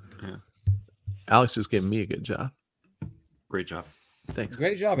 Thanks. Yeah. Alex just gave me a good job. Great job. Thanks.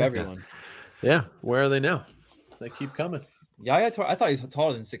 Great job, everyone. Yeah. Where are they now? They keep coming. Yaya Toure, I thought he was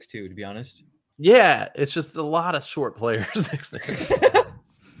taller than 6'2", to be honest. Yeah, it's just a lot of short players next to him.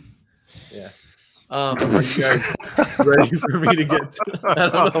 Yeah. Are you guys ready for me to get to I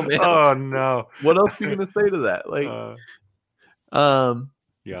don't know, man. Oh no. What else are you gonna say to that? Like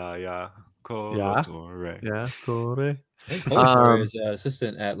Yeah. Colo Yeah. Torre. yeah, Torre. I think Toure is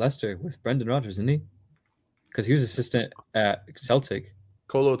assistant at Leicester with Brendan Rodgers, isn't he? Because he was assistant at Celtic.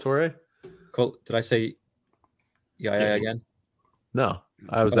 Colo Torre? Did I say Yaya again? No.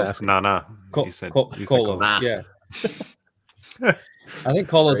 I was asking. Nah. Co- You said Co- you said Colo. Colo. Nah. Yeah. I think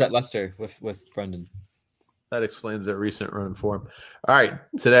Colo's at Leicester with Brendan. That explains their recent run in form. All right.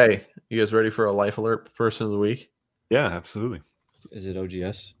 Today, you guys ready for a life alert person of the week? Yeah, absolutely. Is it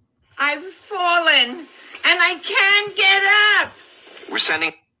OGS? I've fallen and I can't get up. We're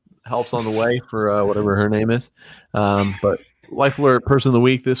sending. Helps on the way for whatever her name is. But life alert person of the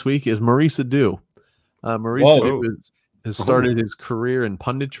week this week is Marisa Dew. Marisa Dew has started his career in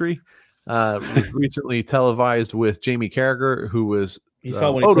punditry. Was recently televised with Jamie Carragher, who was He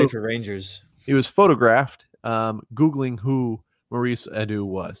thought when he played for Rangers. he was photographed Googling who Maurice Edu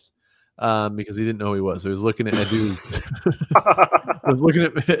was because he didn't know who he was. So he was looking at Edu's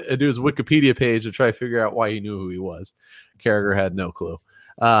Wikipedia page to try to figure out why he knew who he was. Carragher had no clue.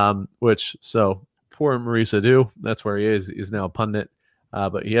 So poor Maurice Edu, that's where he is. He's now a pundit,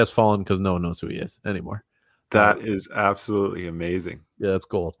 but he has fallen because no one knows who he is anymore. That is absolutely amazing. Yeah, that's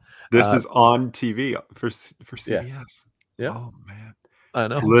gold. This is on TV for CBS. Yeah. Oh man. I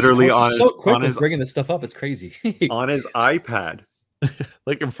know. Literally Oh, on she's his, so quick on with his bringing this stuff up. It's crazy. on his iPad.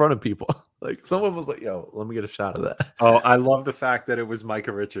 Like in front of people. Like someone was like, yo, let me get a shot of that. Oh, I love the fact that it was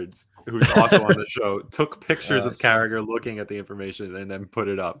Micah Richards, who's also on the show, took pictures of that's Carragher looking at the information and then put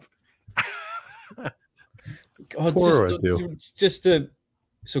it up. Poor Edu.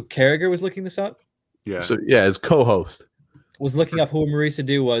 So Carragher was looking this up? Yeah. So yeah, his co-host. Was looking up who Marisa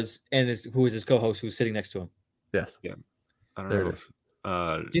Dew was and who was his co-host who's sitting next to him. Yes. I don't There know. it is.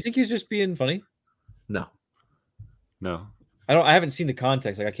 Do you think he's just being funny? No. No. I haven't seen the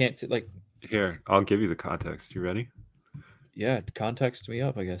context. Like I can't like Here, I'll give you the context. You ready? Yeah, context me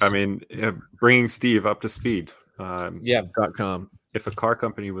up, I guess. I mean, bringing Steve up to speed. yeah, .com. If a car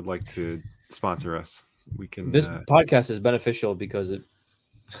company would like to sponsor us, we can. this podcast is beneficial because it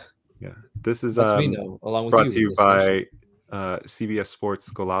This is lets me know along with brought you. to you in this by CBS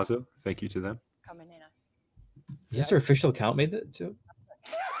Sports Golazo. Thank you to them. Is this their official account made that too?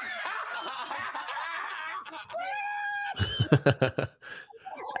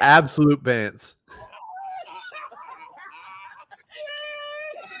 Absolute bants.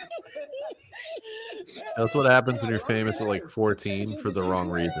 That's what happens when you're famous at like 14 for the wrong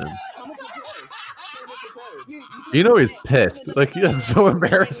reason. You know he's pissed. Like that's so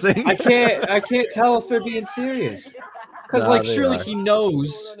embarrassing. I can't tell if they're being serious. Because Nah, like they surely are. he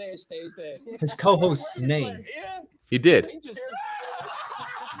knows his co-host's name. He did,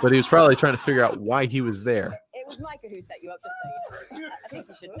 but he was probably trying to figure out why he was there. It was Micah who set you up, just saying. I think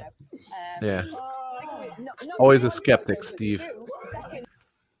you should know. Yeah. Not Always a one skeptic, person, Steve. two. Second,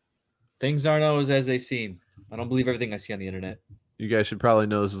 Things aren't always as they seem. I don't believe everything I see on the internet. You guys should probably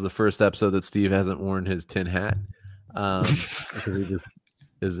know this is the first episode that Steve hasn't worn his tin hat. Because he just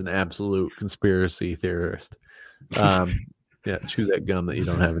is an absolute conspiracy theorist. Yeah, chew that gum that you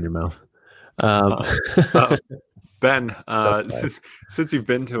don't have in your mouth. Ben, Tough since you've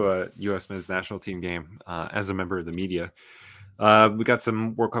been to a U.S. men's national team game as a member of the media, we got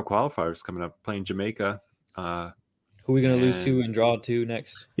some World Cup qualifiers coming up, playing Jamaica. Who are we going to lose And- to and draw to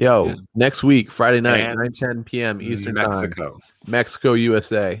next? Yo, Yeah. next week, Friday night, And 9:10 p.m. Eastern time. Mexico. Mexico,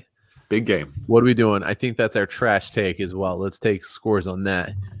 USA. Big game. What are we doing? I think that's our trash take as well. Let's take scores on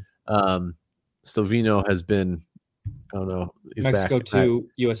that. Silvino has been, I don't know. He's Mexico back. 2,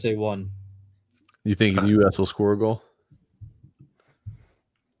 USA 1. You think the U.S. will score a goal?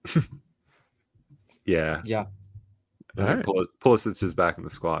 Yeah. Yeah. All right. Pulisic is back in the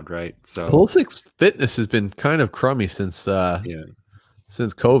squad, right? So Pulisic's fitness has been kind of crummy since yeah.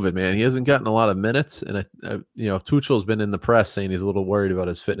 since COVID, man. He hasn't gotten a lot of minutes, and Tuchel's been in the press saying he's a little worried about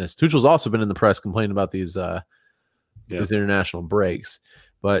his fitness. Tuchel's also been in the press complaining about these international breaks.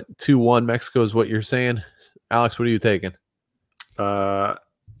 But 2-1 Mexico is what you're saying, Alex. What are you taking? The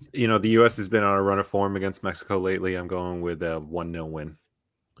U.S. has been on a run of form against Mexico lately. I'm going with a 1-0 win.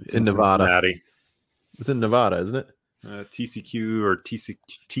 It's In Nevada. Cincinnati. It's in Nevada, isn't it? TCQ or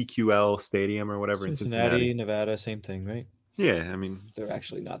TQL Stadium or whatever in Cincinnati, Cincinnati. Nevada, same thing, right? Yeah, I mean, They're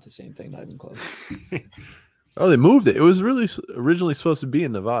actually not the same thing, not even close. Oh, they moved it. It was really originally supposed to be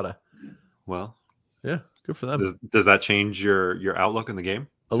in Nevada. well, Yeah, good for them. does that change your outlook in the game?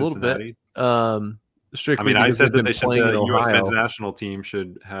 A little bit. Cincinnati? Strictly I mean, I because said they've that been they should. playing The in U.S. men's Ohio. national team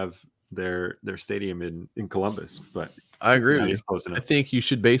should have their stadium in Columbus, but I agree with you. Cincinnati's close I enough. think you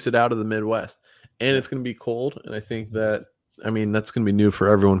should base it out of the Midwest, and it's going to be cold. And I think that, I mean, that's going to be new for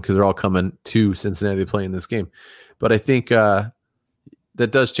everyone because they're all coming to Cincinnati playing this game. But I think that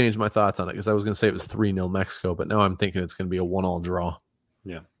does change my thoughts on it because I was going to say it was 3-0 Mexico, but now I'm thinking it's going to be a 1-1 draw.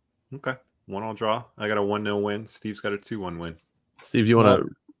 Okay, 1-1 draw. I got a 1-0 win. Steve's got a 2-1 win. Steve, do you want to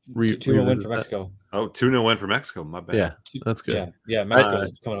 2-1 win for Mexico. Oh, 2-0 win for Mexico. My bad. Yeah, that's good. Yeah,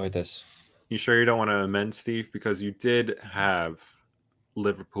 Mexico's coming away with this. You sure you don't want to amend, Steve? Because you did have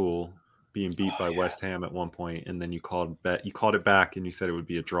Liverpool being beat by West Ham at one point, and then you called it back, and you said it would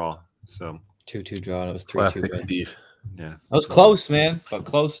be a draw. So 2-2 draw, and it was 3-2. Classic right? Steve. yeah, That was close, man. But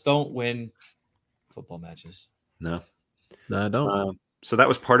close don't win football matches. no. No, I don't. So that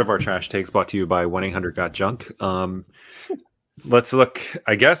was part of our trash takes, brought to you by 1-800-GOT-JUNK. Let's look.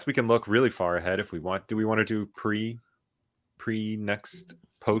 I guess we can look really far ahead if we want. Do we want to do pre next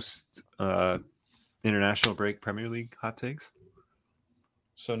post international break Premier League hot takes?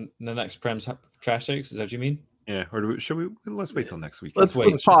 So the next Prem's trash takes, is that what you mean? Yeah, or should we? Let's wait till next week. let's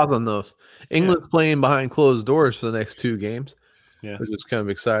pause on those. England's playing behind closed doors for the next 2 games. Yeah. Which is kind of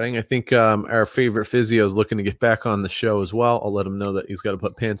exciting. I think our favorite physio is looking to get back on the show as well. I'll let him know that he's got to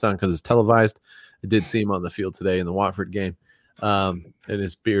put pants on because it's televised. I did see him on the field today in the Watford game. And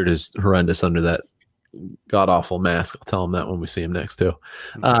his beard is horrendous under that god-awful mask. I'll tell him that when we see him next, too.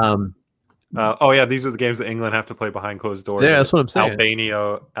 These are the games that England have to play behind closed doors. Yeah, that's what I'm saying.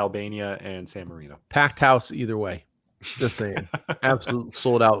 Albania, and San Marino. Packed house either way. Just saying. Absolute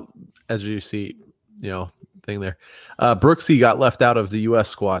sold out, as you see, thing there. Brooksy got left out of the U.S.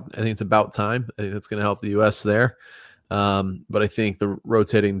 squad. I think it's about time. I think that's going to help the U.S. there. But I think the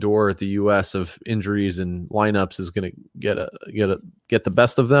rotating door at the U.S. of injuries and lineups is going to get the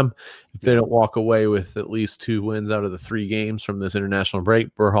best of them. If they don't walk away with at least 2 wins out of the 3 games from this international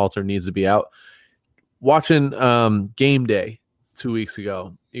break, Berhalter needs to be out. Watching game day 2 weeks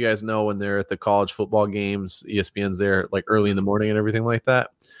ago, you guys know when they're at the college football games, ESPN's there like early in the morning and everything like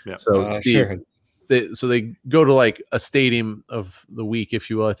that. Yeah. So Steve, Sure. they go to like a stadium of the week, if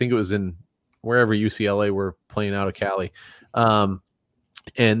you will. I think it was in wherever UCLA were playing out of Cali.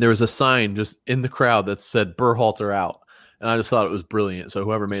 And there was a sign just in the crowd that said Berhalter out. And I just thought it was brilliant. So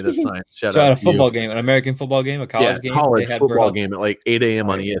whoever made that sign, shout So out at a to football you. game, an American football game, a college game, College they had football Berhalter. game at like 8 a.m.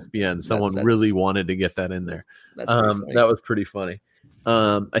 on Right. ESPN. Someone That's- really wanted to get that in there. That's pretty funny. That was pretty funny.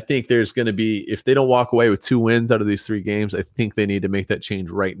 I think there's going to be, if they don't walk away with 2 wins out of these 3 games, I think they need to make that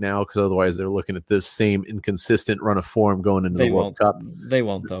change right now, because otherwise they're looking at this same inconsistent run of form going into They the World won't. Cup. They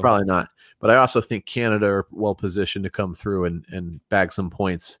won't though. Probably not. But I also think Canada are well positioned to come through and bag some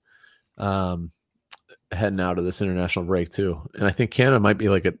points heading out of this international break too. And I think Canada might be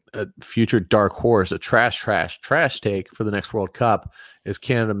like a future dark horse, a trash take for the next World Cup, is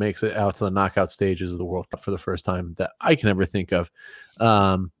Canada makes it out to the knockout stages of the World Cup for the first time that I can ever think of.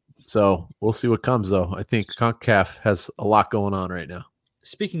 So we'll see what comes though. I think CONCACAF has a lot going on right now.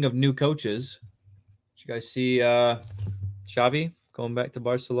 Speaking of new coaches, did you guys see Xavi going back to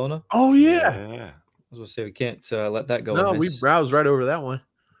Barcelona? Oh yeah. I was going to say we can't let that go. No, we amiss. browsed right over that one.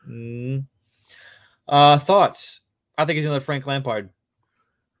 Thoughts? I think he's another Frank Lampard.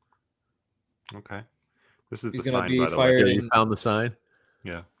 Okay. This is He's the gonna sign, be by the fired. way. Yeah, you found the sign.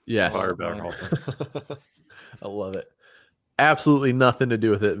 Yeah. Yes. Fire Berhalter. I love it. Absolutely nothing to do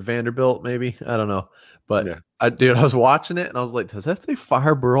with it. Vanderbilt, maybe. I don't know. But Yeah. I was watching it and I was like, does that say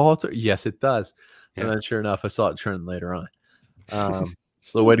fire Berhalter? Yes, it does. Yeah. And then sure enough, I saw it trend later on.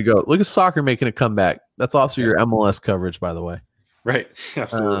 So the way to go. Look at soccer making a comeback. That's also your MLS coverage, by the way. Right.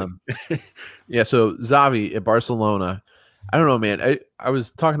 Absolutely. Yeah, so Xavi at Barcelona. I don't know, man. I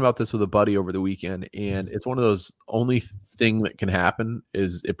was talking about this with a buddy over the weekend, and it's one of those only thing that can happen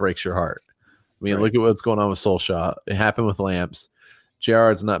is it breaks your heart. I mean, Right. look at what's going on with Solskjaer. It happened with Lamps.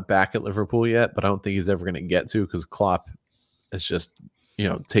 Gerrard's not back at Liverpool yet, but I don't think he's ever going to get to, because Klopp is just,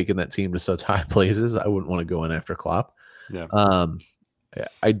 taking that team to such high places. I wouldn't want to go in after Klopp. Yeah.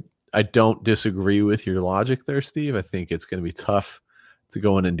 I don't disagree with your logic there, Steve. I think it's going to be tough to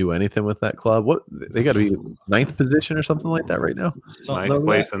go in and do anything with that club. What, they got to be 9th position or something like that right now. Something 9th like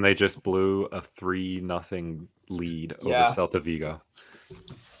place, that. and they just blew a 3-0 lead over Yeah. Celta Vigo.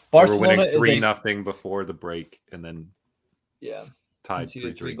 Barcelona they were is winning a 3-0 before the break, and then yeah. tied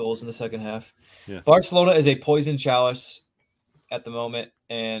Conceded 3 3-3. goals in the second half. Yeah. Barcelona is a poison chalice at the moment,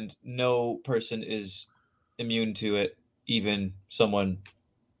 and no person is immune to it, even someone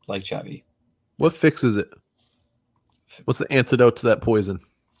like Xavi. What fixes it? What's the antidote to that poison?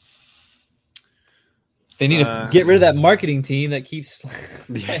 They need to get rid of that marketing team that keeps.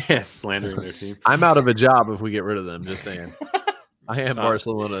 Yeah, slandering their team. I'm out of a job if we get rid of them. Just saying. I am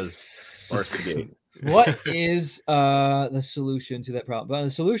Barcelona's Barca-gate. What is the solution to that problem? Well,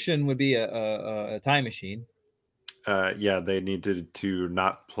 the solution would be a time machine. Yeah, they needed to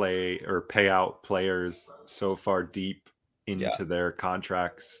not play or pay out players so far deep into their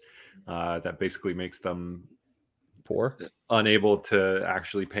contracts that basically makes them Poor. unable to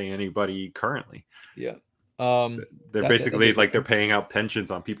actually pay anybody currently. Yeah. They're basically like they're paying out pensions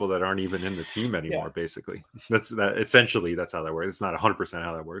on people that aren't even in the team anymore. Basically, essentially that's how that works. It's not 100%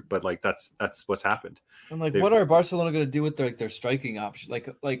 how that works, but like that's what's happened. I'm like, They've- what are Barcelona going to do with their striking option?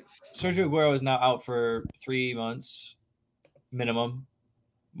 Like Sergio Aguero is now out for 3 months minimum.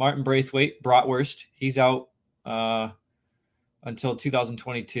 Martin Braithwaite, Bratwurst, he's out until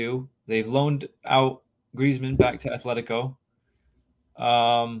 2022. They've loaned out Griezmann back to Atletico.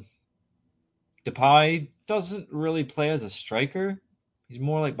 Depay doesn't really play as a striker. He's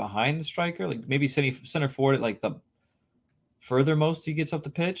more like behind the striker, like maybe center forward at like the furthermost he gets up the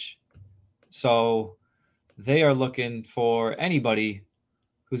pitch. So they are looking for anybody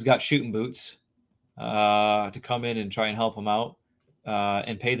who's got shooting boots to come in and try and help them out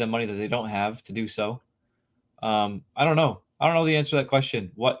and pay them money that they don't have to do so. I don't know. I don't know the answer to that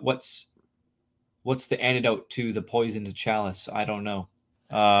question. What's the antidote to the poisoned chalice? I don't know.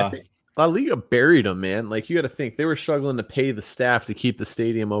 I think La Liga buried them, man. Like, you got to think they were struggling to pay the staff to keep the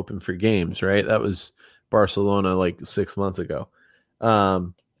stadium open for games, right? That was Barcelona like 6 months ago.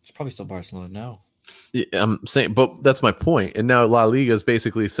 It's probably still Barcelona now. Yeah, I'm saying, but that's my point. And now La Liga's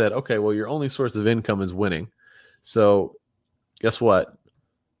basically said, okay, well, your only source of income is winning. So guess what?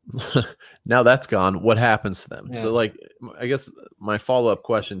 Now that's gone. What happens to them? Yeah. So, like, I guess my follow-up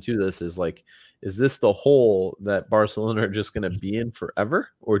question to this is like, is this the hole that Barcelona are just going to be in forever?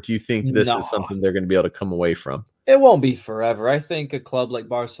 Or do you think this No. is something they're going to be able to come away from? It won't be forever. I think a club like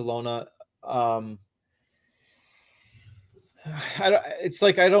Barcelona, It's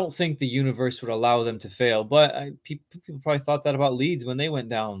like I don't think the universe would allow them to fail, but people probably thought that about Leeds when they went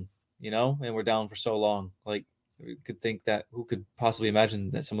down, and were down for so long. Like, we could think that who could possibly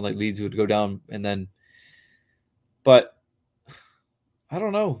imagine that someone like Leeds would go down and then, but I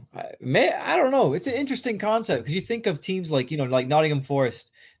don't know. I don't know. It's an interesting concept because you think of teams like, like Nottingham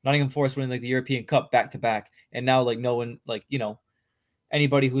Forest winning like the European Cup back to back, and now like no one, like,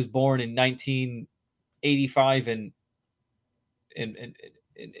 anybody who's born in 1985 and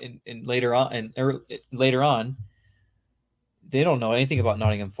later on, they don't know anything about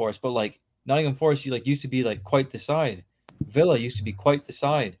Nottingham Forest. But like Nottingham Forest, used to be like quite the side. Villa used to be quite the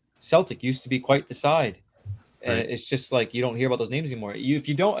side. Celtic used to be quite the side. And it's just like you don't hear about those names anymore. If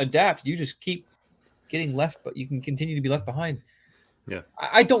you don't adapt, you just keep getting left, but you can continue to be left behind. Yeah,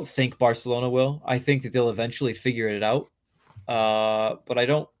 I don't think Barcelona will. I think that they'll eventually figure it out. But I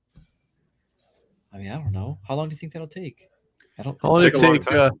don't know. How long do you think that'll take? How long did it take?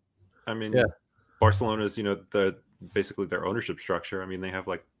 I mean, yeah. Barcelona's, basically their ownership structure. I mean, they have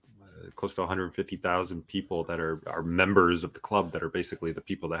like close to 150,000 people that are members of the club that are basically the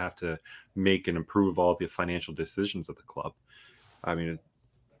people that have to make and improve all the financial decisions of the club. I mean,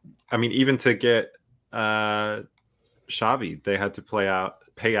 even to get Xavi, they had to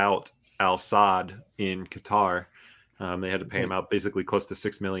pay out Al Sadd in Qatar. They had to pay him out basically close to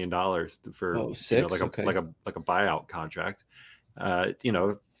 $6 million for like a buyout contract.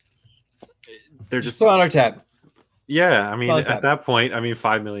 They're just put on our tab. Yeah, I mean, at that point,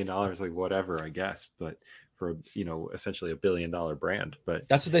 $5 million, like whatever, I guess. But for essentially $1 billion brand, but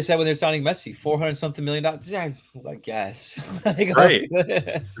that's what they said when they're signing Messi, $400-something million. I guess.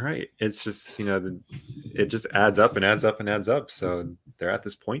 Right. It's just it just adds up and adds up and adds up. So they're at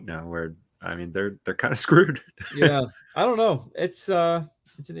this point now where they're kind of screwed. Yeah, I don't know. It's an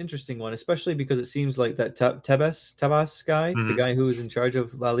interesting one, especially because it seems like that Tebas guy, the guy who was in charge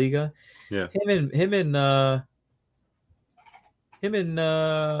of La Liga. Yeah, him and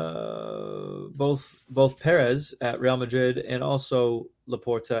both Perez at Real Madrid and also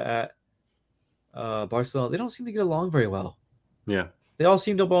Laporta at Barcelona, they don't seem to get along very well. Yeah, they all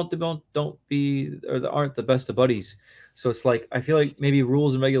seem to don't be or aren't the best of buddies. So it's like I feel like maybe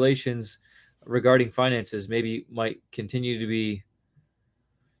rules and regulations regarding finances maybe might continue to be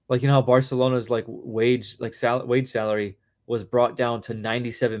like how Barcelona's like wage salary was brought down to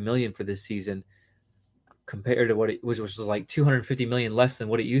 97 million for this season, compared to which was like 250 million less than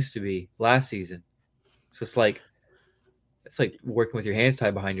what it used to be last season. So it's like working with your hands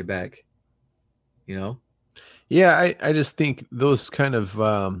tied behind your back, Yeah, I just think those kind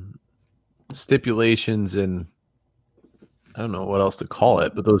of stipulations and I don't know what else to call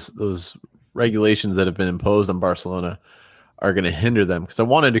it, but those regulations that have been imposed on Barcelona are going to hinder them. Because I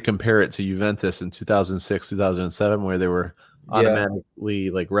wanted to compare it to Juventus in 2006, 2007, where they were automatically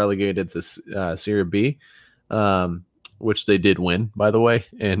like relegated to Serie B. Which they did win, by the way.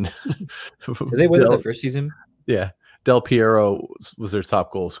 And did they win their first season? Yeah. Del Piero was their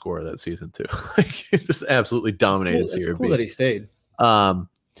top goal scorer that season too. Like, just absolutely dominated Serie B. Cool that he stayed.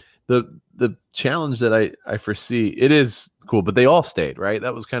 The challenge that I foresee, it is cool, but they all stayed, right?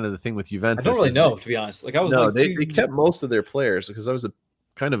 That was kind of the thing with Juventus. I don't really know, to be honest. Like they kept most of their players because I was a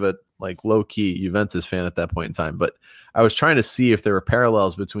kind of a like low key Juventus fan at that point in time, but I was trying to see if there were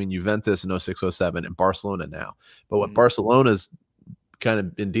parallels between Juventus in 06-07 and Barcelona now. But what Barcelona's kind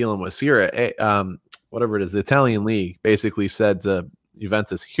of been dealing with, whatever it is, the Italian league basically said to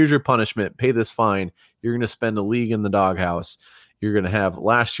Juventus, here's your punishment, pay this fine. You're going to spend a league in the doghouse. You're going to have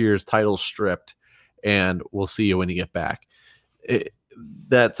last year's titles stripped, and we'll see you when you get back.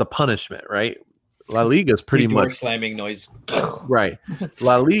 That's a punishment, right? La Liga is pretty much slamming noise. Right.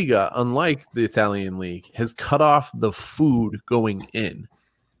 La Liga, unlike the Italian league, has cut off the food going in.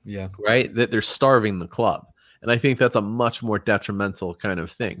 Yeah. Right? That they're starving the club. And I think that's a much more detrimental kind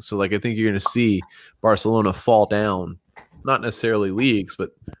of thing. So like I think you're going to see Barcelona fall down, not necessarily leagues,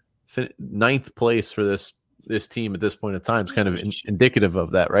 but ninth place for this team at this point in time is kind of indicative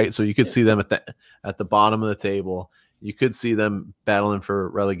of that, right? So you could see them at the bottom of the table. You could see them battling for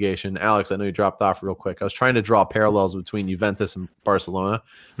relegation. Alex, I know you dropped off real quick. I was trying to draw parallels between Juventus and Barcelona.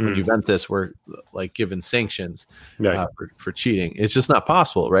 When Juventus were like given sanctions for cheating. It's just not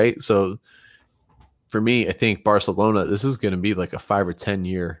possible, right? So for me, I think Barcelona, this is going to be like a 5 or 10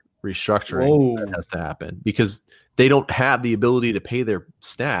 year restructuring that has to happen because they don't have the ability to pay their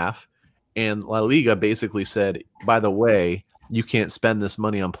staff. And La Liga basically said, by the way, you can't spend this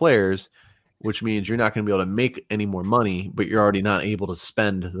money on players, which means you're not going to be able to make any more money, but you're already not able to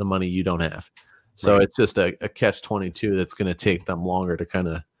spend the money you don't have. So It's just a catch-22 that's going to take them longer to kind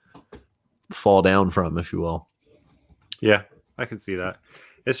of fall down from, if you will. Yeah. I can see that.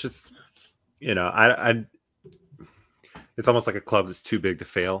 It's just, I it's almost like a club that's too big to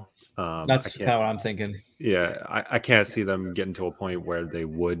fail. That's kind of what I'm thinking. Yeah, I can't see them getting to a point where they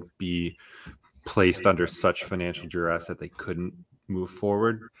would be placed under such financial duress that they couldn't move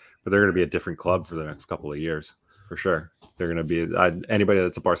forward. But they're going to be a different club for the next couple of years, for sure. They're going to be anybody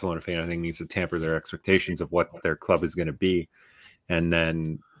that's a Barcelona fan, I think, needs to tamper their expectations of what their club is going to be, and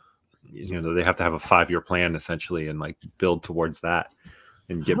then they have to have a 5-year plan essentially, and like build towards that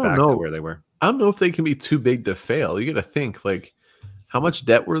and get back to where they were. I don't know if they can be too big to fail. You got to think, like, how much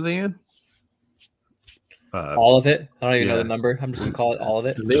debt were they in? All of it. I don't even know the number. I'm just gonna call it all of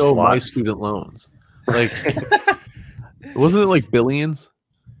it. They owe my student loans. Like, wasn't it like billions?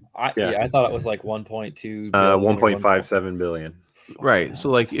 I thought it was like 1.2. 1.57 billion. Right. So,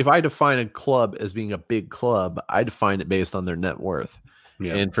 like, if I define a club as being a big club, I define it based on their net worth.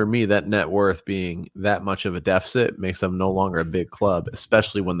 Yeah. And for me, that net worth being that much of a deficit makes them no longer a big club,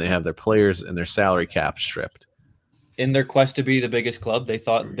 especially when they have their players and their salary cap stripped. In their quest to be the biggest club, they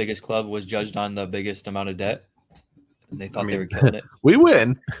thought the biggest club was judged on the biggest amount of debt. And they thought they were killing it. We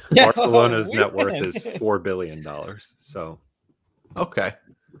win. Barcelona's net worth is $4 billion. So, okay.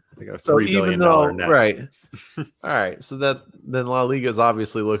 They got a $3 billion net. Right. All right. So then La Liga is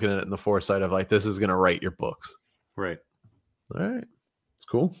obviously looking at it in the foresight of like, this is going to write your books. Right. All right. It's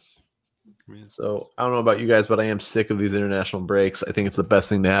cool. So I don't know about you guys, but I am sick of these international breaks. I think it's the best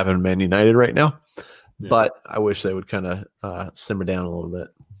thing to happen in Man United right now. Yeah. But I wish they would kind of simmer down a little bit.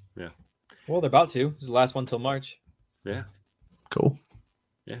 Yeah. Well, they're about to. This is the last one till March. Yeah. Cool.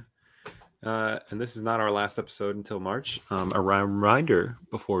 Yeah. And this is not our last episode until March. A reminder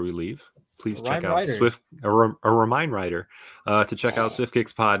before we leave, please check out a reminder to check out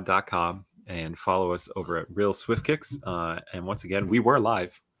swiftkickspod.com and follow us over at Real Swift Kicks. And once again, we were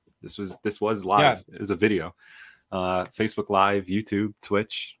live. This was live. Yeah. It was a video. Facebook Live, YouTube,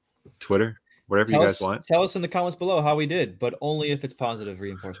 Twitch, Twitter. Whatever you guys want. Tell us in the comments below how we did, but only if it's positive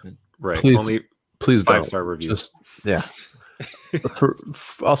reinforcement. Right. Please 5-star reviews. Yeah.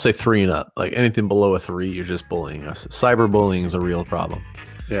 I'll say 3 and up. Like anything below a 3, you're just bullying us. Cyberbullying is a real problem.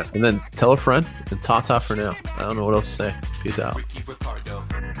 Yeah. And then tell a friend and ta-ta for now. I don't know what else to say. Peace out. Ricky Ricardo.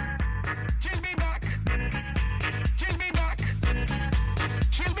 She'll be back. She'll be back.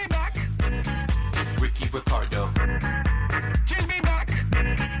 She'll be back. Ricky Ricardo. She'll be back.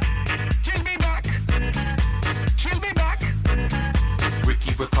 She'll be back. She'll be back.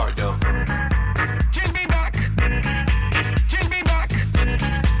 Ricky Ricardo. She'll be back. She'll be back.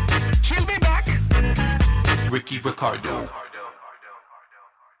 She'll be back. Ricky Ricardo.